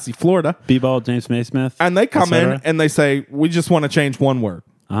Tallahassee, Florida. B-Ball, James Naismith. And they come in and they say, we just want to change one word.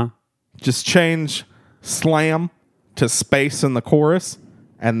 Just change slam to space in the chorus.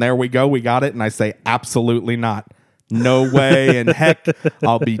 And there we go. We got it. And I say, absolutely not. No way in heck.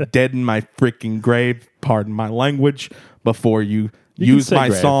 I'll be dead in my freaking grave, pardon my language, before you use my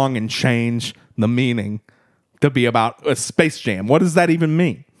song and change the meaning to be about a space jam. What does that even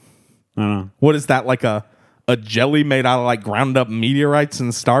mean? I don't know. What is that, like a jelly made out of like ground up meteorites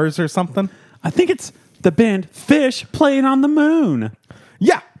and stars or something? I think it's the band Fish playing on the moon.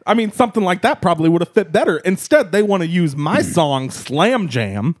 Yeah. I mean, something like that probably would have fit better. Instead, they want to use my song, Slam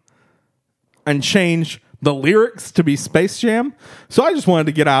Jam, and change the lyrics to be Space Jam. So I just wanted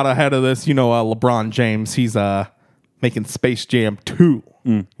to get out ahead of this. You know, LeBron James, he's making Space Jam 2,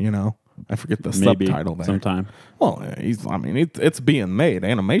 you know? I forget the subtitle there. Sometime. Well, it's being made.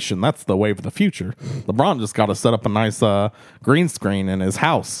 Animation, that's the wave of the future. LeBron just got to set up a nice green screen in his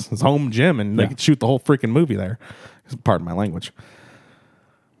house, his home gym, and they could shoot the whole freaking movie there. Pardon my language.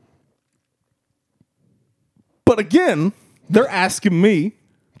 But again, they're asking me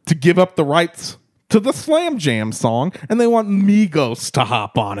to give up the rights to the Slam Jam song, and they want Migos to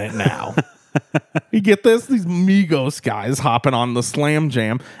hop on it now. You get this? These Migos guys hopping on the Slam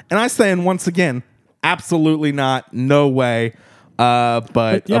Jam. And I saying once again, absolutely not, no way.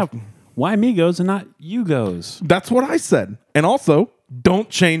 But yeah, why Migos and not Yugos? That's what I said. And also, don't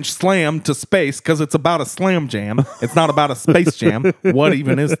change slam to space because it's about a Slam Jam. It's not about a Space Jam. What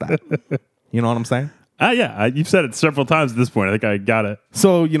even is that? You know what I'm saying? Yeah, you've said it several times at this point. I think I got it.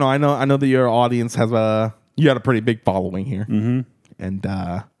 So, you know, I know that your audience has you got a pretty big following here. And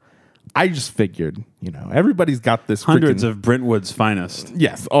I just figured, you know, everybody's got this hundreds of Brentwood's finest.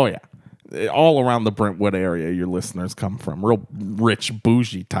 Yes. Oh, yeah. All around the Brentwood area, your listeners come from. Real rich,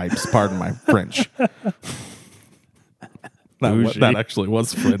 bougie types, pardon my French. That actually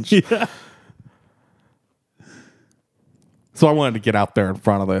was French. Yeah. So I wanted to get out there in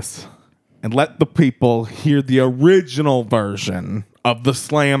front of this and let the people hear the original version of the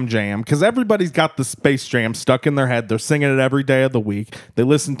Slam Jam, because everybody's got the Space Jam stuck in their head. They're singing it every day of the week. They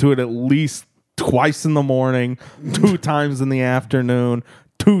listen to it at least twice in the morning, 2 times in the afternoon,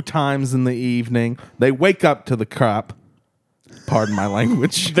 2 times in the evening. They wake up to the crop. Pardon my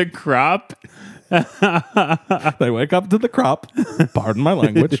language. The crop? They wake up to the crop. Pardon my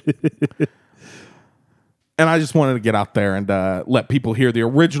language. And I just wanted to get out there and let people hear the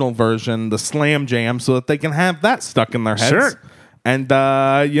original version, the Slam Jam, so that they can have that stuck in their heads. Sure. And,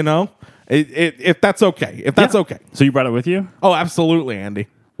 you know, if that's okay. If that's okay. So you brought it with you? Oh, absolutely, Andy.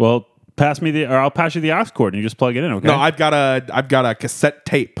 Well, I'll pass you the aux cord and you just plug it in, okay? No, I've got a cassette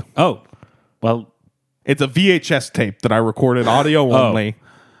tape. Oh, well. It's a VHS tape that I recorded audio only.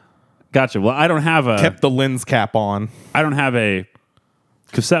 Gotcha. Well, I don't have kept the lens cap on. I don't have a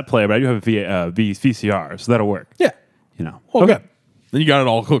cassette player, but I do have a VCR, so that'll work. Yeah. You know. Okay. Then you got it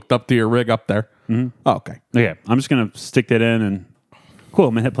all hooked up to your rig up there. Mm-hmm. Oh, okay. Okay. I'm just going to stick that in and cool.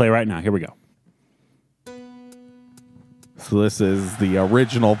 I'm going to hit play right now. Here we go. So this is the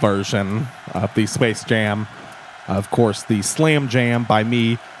original version of the Space Jam. Of course, the Slam Jam by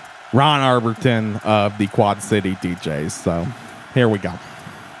me, Ron Arberton of the Quad City DJs. So here we go.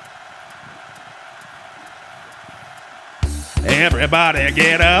 Everybody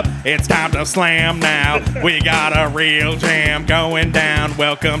get up, it's time to slam now. We got a real jam going down.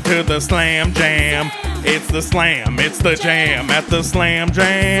 Welcome to the Slam Jam. It's the slam, it's the jam at the Slam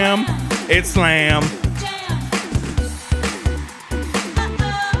Jam. It's slam.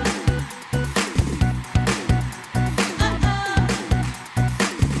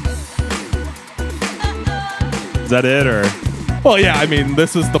 Is that it, or? Well, yeah, I mean,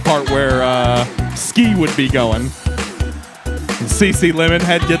 this is the part where Ski would be going. CC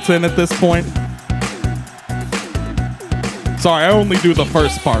Lemonhead gets in at this point. Sorry, I only do the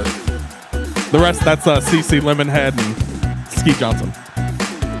first part. The rest, that's CC Lemonhead and Ski Johnson.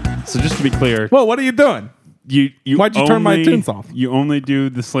 So just to be clear, Well, what are you doing? Why'd you turn my only- tunes off? You only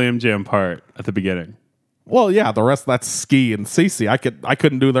do the Slam Jam part at the beginning. Well, yeah, the rest, that's Ski and CC. I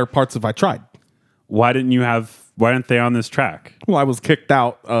couldn't do their parts if I tried. Why didn't they on this track? Well, I was kicked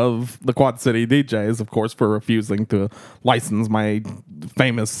out of the Quad City DJs, of course, for refusing to license my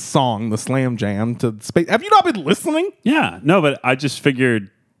famous song, The Slam Jam, to space. Have you not been listening? Yeah, no, but I just figured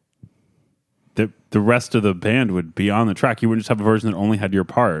that the rest of the band would be on the track. You wouldn't just have a version that only had your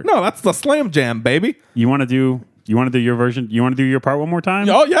part. No, that's the Slam Jam, baby. You want to do your version? You want to do your part one more time?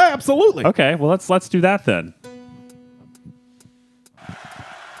 Oh, yeah, absolutely. Okay, well let's do that then.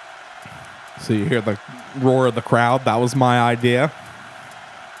 So you hear the roar of the crowd. That was my idea.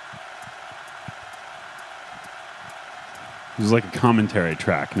 This is like a commentary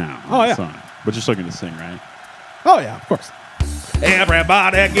track now. Oh, yeah. Song. But just looking to sing, right? Oh, yeah, of course.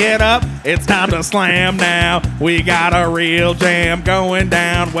 Everybody get up. It's time to slam now. We got a real jam going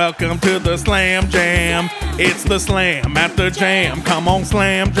down. Welcome to the Slam Jam. It's the slam at the jam. Come on,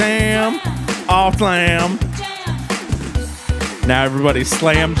 Slam Jam. All slam. Now everybody's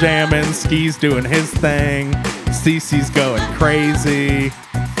slam jamming. Ski's doing his thing. CeCe's going crazy.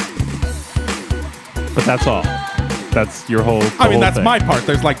 But that's all. That's your whole. I mean, that's thing. my part.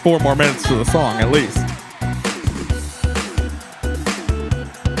 There's like 4 more minutes to the song, at least.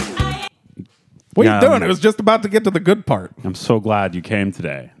 What are you doing? It was just about to get to the good part. I'm so glad you came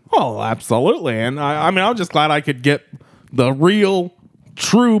today. Oh, absolutely. And I mean, I'm just glad I could get the real,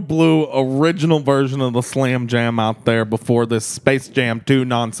 true blue, original version of the Slam Jam out there before this Space Jam 2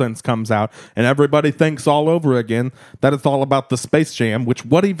 nonsense comes out. And everybody thinks all over again that it's all about the Space Jam, which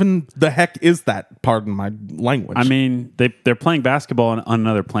what even the heck is that? Pardon my language. I mean, they're playing basketball on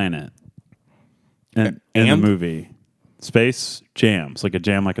another planet in the movie. Space Jams, like a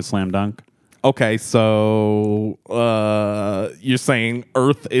jam, like a slam dunk. Okay, so you're saying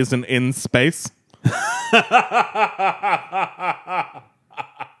Earth isn't in space?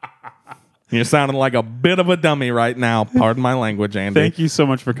 You're sounding like a bit of a dummy right now. Pardon my language, Andy. Thank you so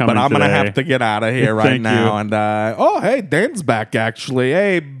much for coming. But I'm going to today. have to get out of here right Thank now. you. And oh, hey, Dan's back actually.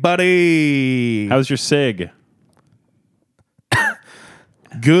 Hey, buddy. How's your sig?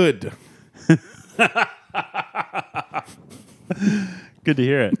 Good? Good to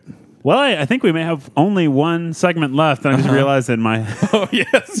hear it. Well, I think we may have only one segment left, and I just realized in my Oh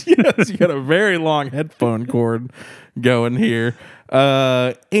yes. You got a very long headphone cord going here.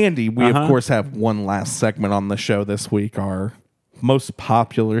 Andy, we of course have one last segment on the show this week, our most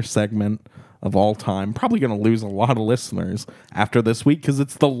popular segment of all time. Probably going to lose a lot of listeners after this week because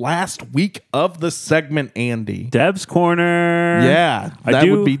it's the last week of the segment, Andy. Dev's Corner. Yeah, that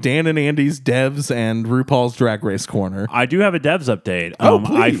would be Dan and Andy's Devs and RuPaul's Drag Race Corner. I do have a Devs update. Oh,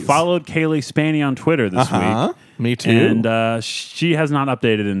 I please. followed Kaylee Spaney on Twitter this week. Me too. And she has not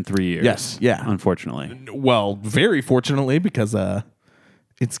updated in 3 years. Yes, yeah. Unfortunately. Well, very fortunately, because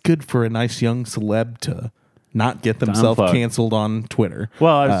it's good for a nice young celeb to not get themselves unplug. canceled on Twitter.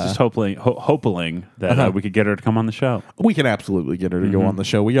 Well, I was just hoping that we could get her to come on the show. We can absolutely get her to go on the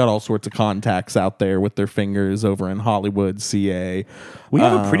show. We got all sorts of contacts out there with their fingers over in Hollywood, CA. We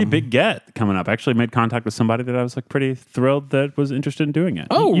have a pretty big get coming up. I actually made contact with somebody that I was like pretty thrilled that was interested in doing it.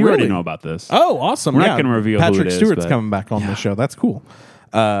 Oh, you already really? know about this. Oh, awesome. We're not Yeah. gonna reveal who Patrick it is, Stewart's but- coming back on the show. That's cool.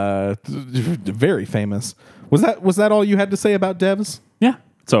 Very famous. Was that all you had to say about Devs? Yeah,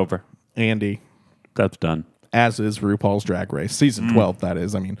 it's over. Andy, That's done. as is RuPaul's Drag Race. Season 12, that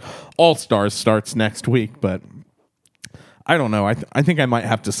is. I mean, All Stars starts next week, but I don't know. I think I might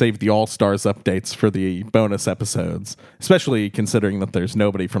have to save the All Stars updates for the bonus episodes, especially considering that there's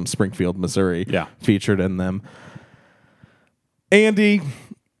nobody from Springfield, Missouri featured in them. Andy,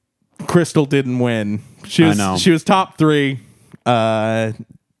 Crystal didn't win. She was top 3. I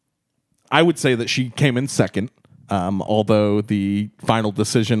would say that she came in second. Although the final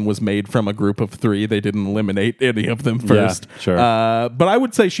decision was made from a group of 3, they didn't eliminate any of them first. Yeah, sure. But I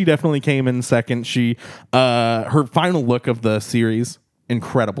would say she definitely came in second. She, her final look of the series,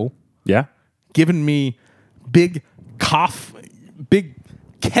 incredible. Yeah. Giving me big Kefka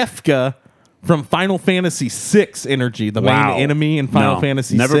from Final Fantasy VI energy, the Wow. main enemy in Final No,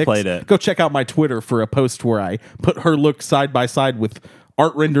 Fantasy never VI. played it. Go check out my Twitter for a post where I put her look side by side with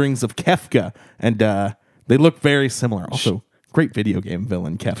art renderings of Kefka, and they look very similar. Also, great video game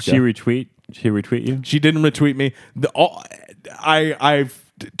villain, Kefka. She retweet you? She didn't retweet me.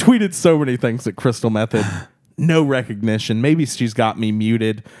 I've tweeted so many things at Crystal Method. No recognition. Maybe she's got me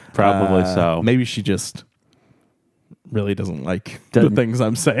muted. Probably so. Maybe she just really doesn't like the things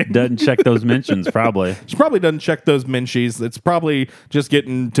I'm saying. Doesn't check those mentions, probably. She probably doesn't check those Minchies. It's probably just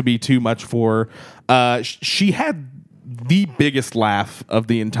getting to be too much for her. She had the biggest laugh of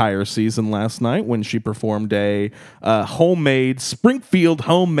the entire season last night when she performed a Springfield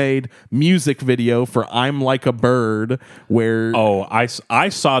homemade music video for I'm Like a Bird, where I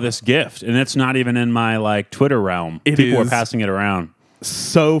saw this gift, and it's not even in my like Twitter realm. People are passing it around.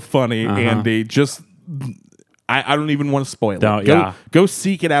 So funny, Andy. Just I don't even want to spoil it. Go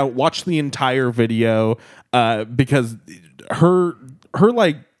seek it out. Watch the entire video because her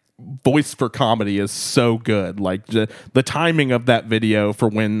like voice for comedy is so good. Like the timing of that video for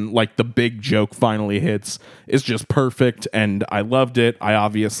when like the big joke finally hits is just perfect, and I loved it. I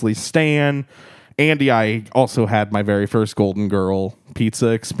obviously stan. Andy, I also had my very first Golden Girl pizza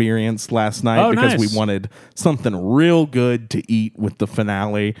experience last night because we wanted something real good to eat with the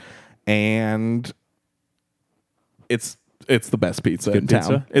finale, and it's the best pizza in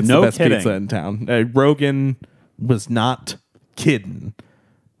town. It's the best pizza in town. Rogan was not kidding.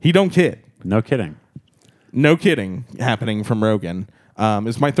 He don't kid. No kidding. No kidding happening from Rogan.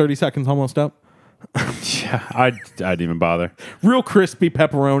 Is my 30 seconds almost up? Yeah, I didn't even bother. Real crispy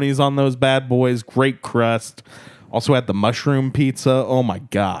pepperonis on those bad boys. Great crust. Also had the mushroom pizza. Oh my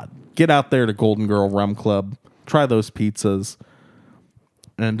God. Get out there to Golden Girl Rum Club. Try those pizzas.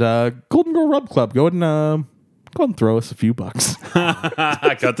 And Golden Girl Rum Club, go ahead and throw us a few bucks.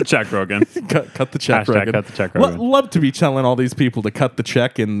 Cut the check, Rogan. cut the check, Rogan. Cut the check, Rogan. Love to be telling all these people to cut the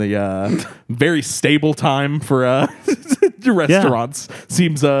check in the very stable time for restaurants. Yeah.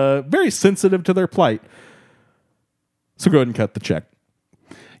 Seems very sensitive to their plight. So go ahead and cut the check.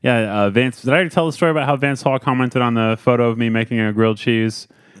 Yeah, Vance. Did I already tell the story about how Vance Hall commented on the photo of me making a grilled cheese,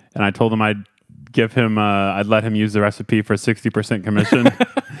 and I told him I'd give him, I'd let him use the recipe for 60% commission,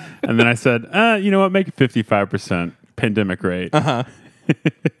 and then I said, you know what, make it 55% pandemic rate.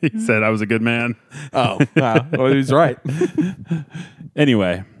 He said I was a good man. Oh, wow. Well, he's right.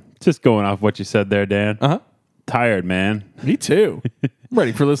 Anyway, just going off what you said there, Dan. Tired, man. Me too. I'm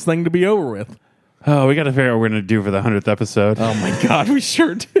ready for this thing to be over with. Oh, we got to figure out what we're going to do for the 100th episode. Oh my God, we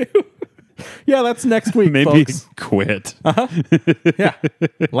sure do. Yeah, that's next week, Maybe folks. Quit. Yeah.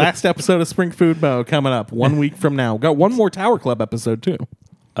 Last episode of Spring Food Mo coming up 1 week from now. Got one more Tower Club episode, too.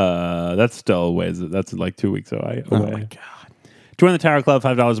 That's still a ways. That's like 2 weeks away. Oh, my God. Join the Tower Club,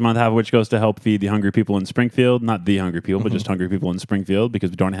 $5 a month, half of which goes to help feed the hungry people in Springfield. Not the hungry people, but just hungry people in Springfield, because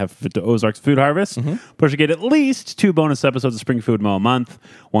we don't have the Ozarks Food Harvest. Push to get at least 2 bonus episodes of Spring Food Mo a month.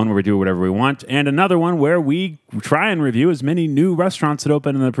 One where we do whatever we want, and another one where we try and review as many new restaurants that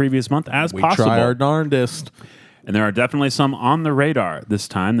opened in the previous month as possible. We try our darndest. And there are definitely some on the radar this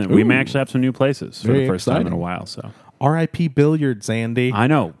time that we may actually have some new places for the first time in a while. So R.I.P. Billiards, Andy. I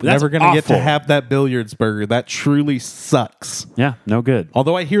know. Never going to get to have that Billiards burger. That truly sucks. Yeah, no good.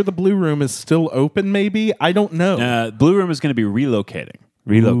 Although I hear the Blue Room is still open, maybe. I don't know. Blue Room is going to be relocating.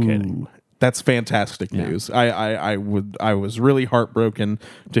 Ooh, that's fantastic news. I was really heartbroken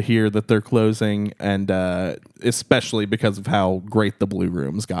to hear that they're closing, and especially because of how great the Blue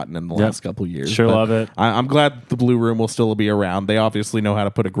Room's gotten in the last couple of years. Sure, love it. I'm glad the Blue Room will still be around. They obviously know how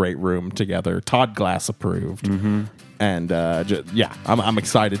to put a great room together. Todd Glass approved. And I'm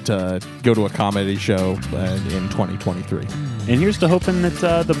excited to go to a comedy show in 2023. And here's to hoping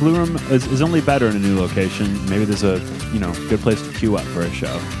that the Blue Room is only better in a new location. Maybe there's a good place to queue up for a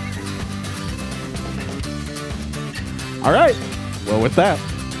show. All right. Well, with that,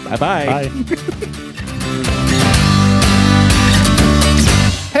 bye-bye. Bye.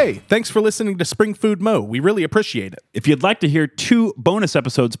 Hey, thanks for listening to Spring Food Mo. We really appreciate it. If you'd like to hear 2 bonus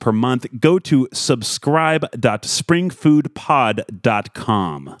episodes per month, go to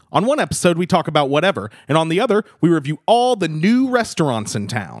subscribe.springfoodpod.com. On one episode, we talk about whatever, and on the other, we review all the new restaurants in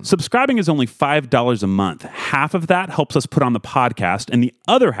town. Subscribing is only $5 a month. Half of that helps us put on the podcast, and the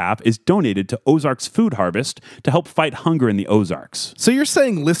other half is donated to Ozarks Food Harvest to help fight hunger in the Ozarks. So you're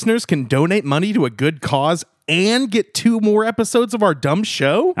saying listeners can donate money to a good cause and get 2 more episodes of our dumb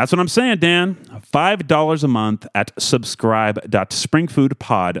show? That's what I'm saying, Dan. $5 a month at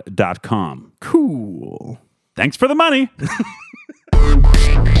subscribe.springfoodpod.com. Cool. Thanks for the money.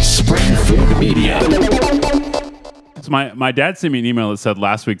 Spring Food Media. So my dad sent me an email that said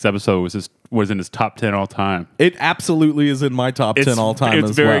last week's episode was in his top 10 all time. It absolutely is in my top 10 all time as well.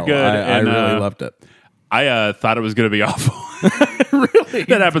 It's very good. I really loved it. I thought it was going to be awful. Really?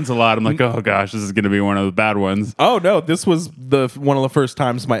 That happens a lot. I'm like, oh gosh, this is going to be one of the bad ones. Oh no, this was one of the first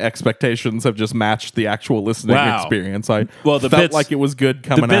times my expectations have just matched the actual listening experience. I felt like it was good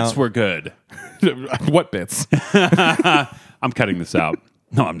coming out. The bits were good. What bits? I'm cutting this out.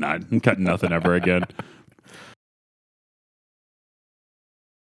 No, I'm not. I'm cutting nothing ever again.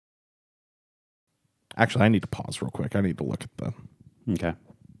 Actually, I need to pause real quick. I need to look at the... Okay.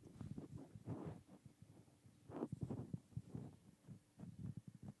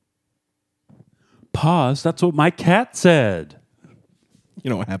 Pause. That's what my cat said. You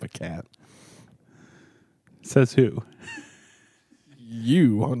don't have a cat. Says who?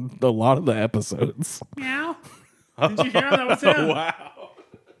 You on a lot of the episodes. Meow. Did you hear that was him? Wow.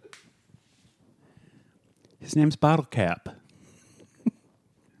 His name's Bottle Cap.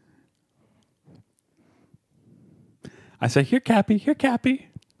 I say, here, Cappy, here, Cappy.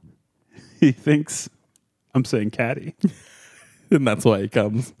 He thinks I'm saying Catty. And that's why he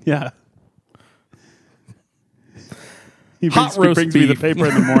comes. Yeah. He Hot brings, roast brings me the beef. paper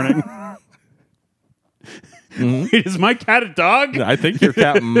in the morning. Wait, is my cat a dog? I think your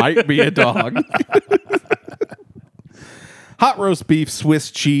cat might be a dog. Hot roast beef,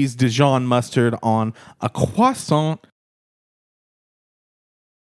 Swiss cheese, Dijon mustard on a croissant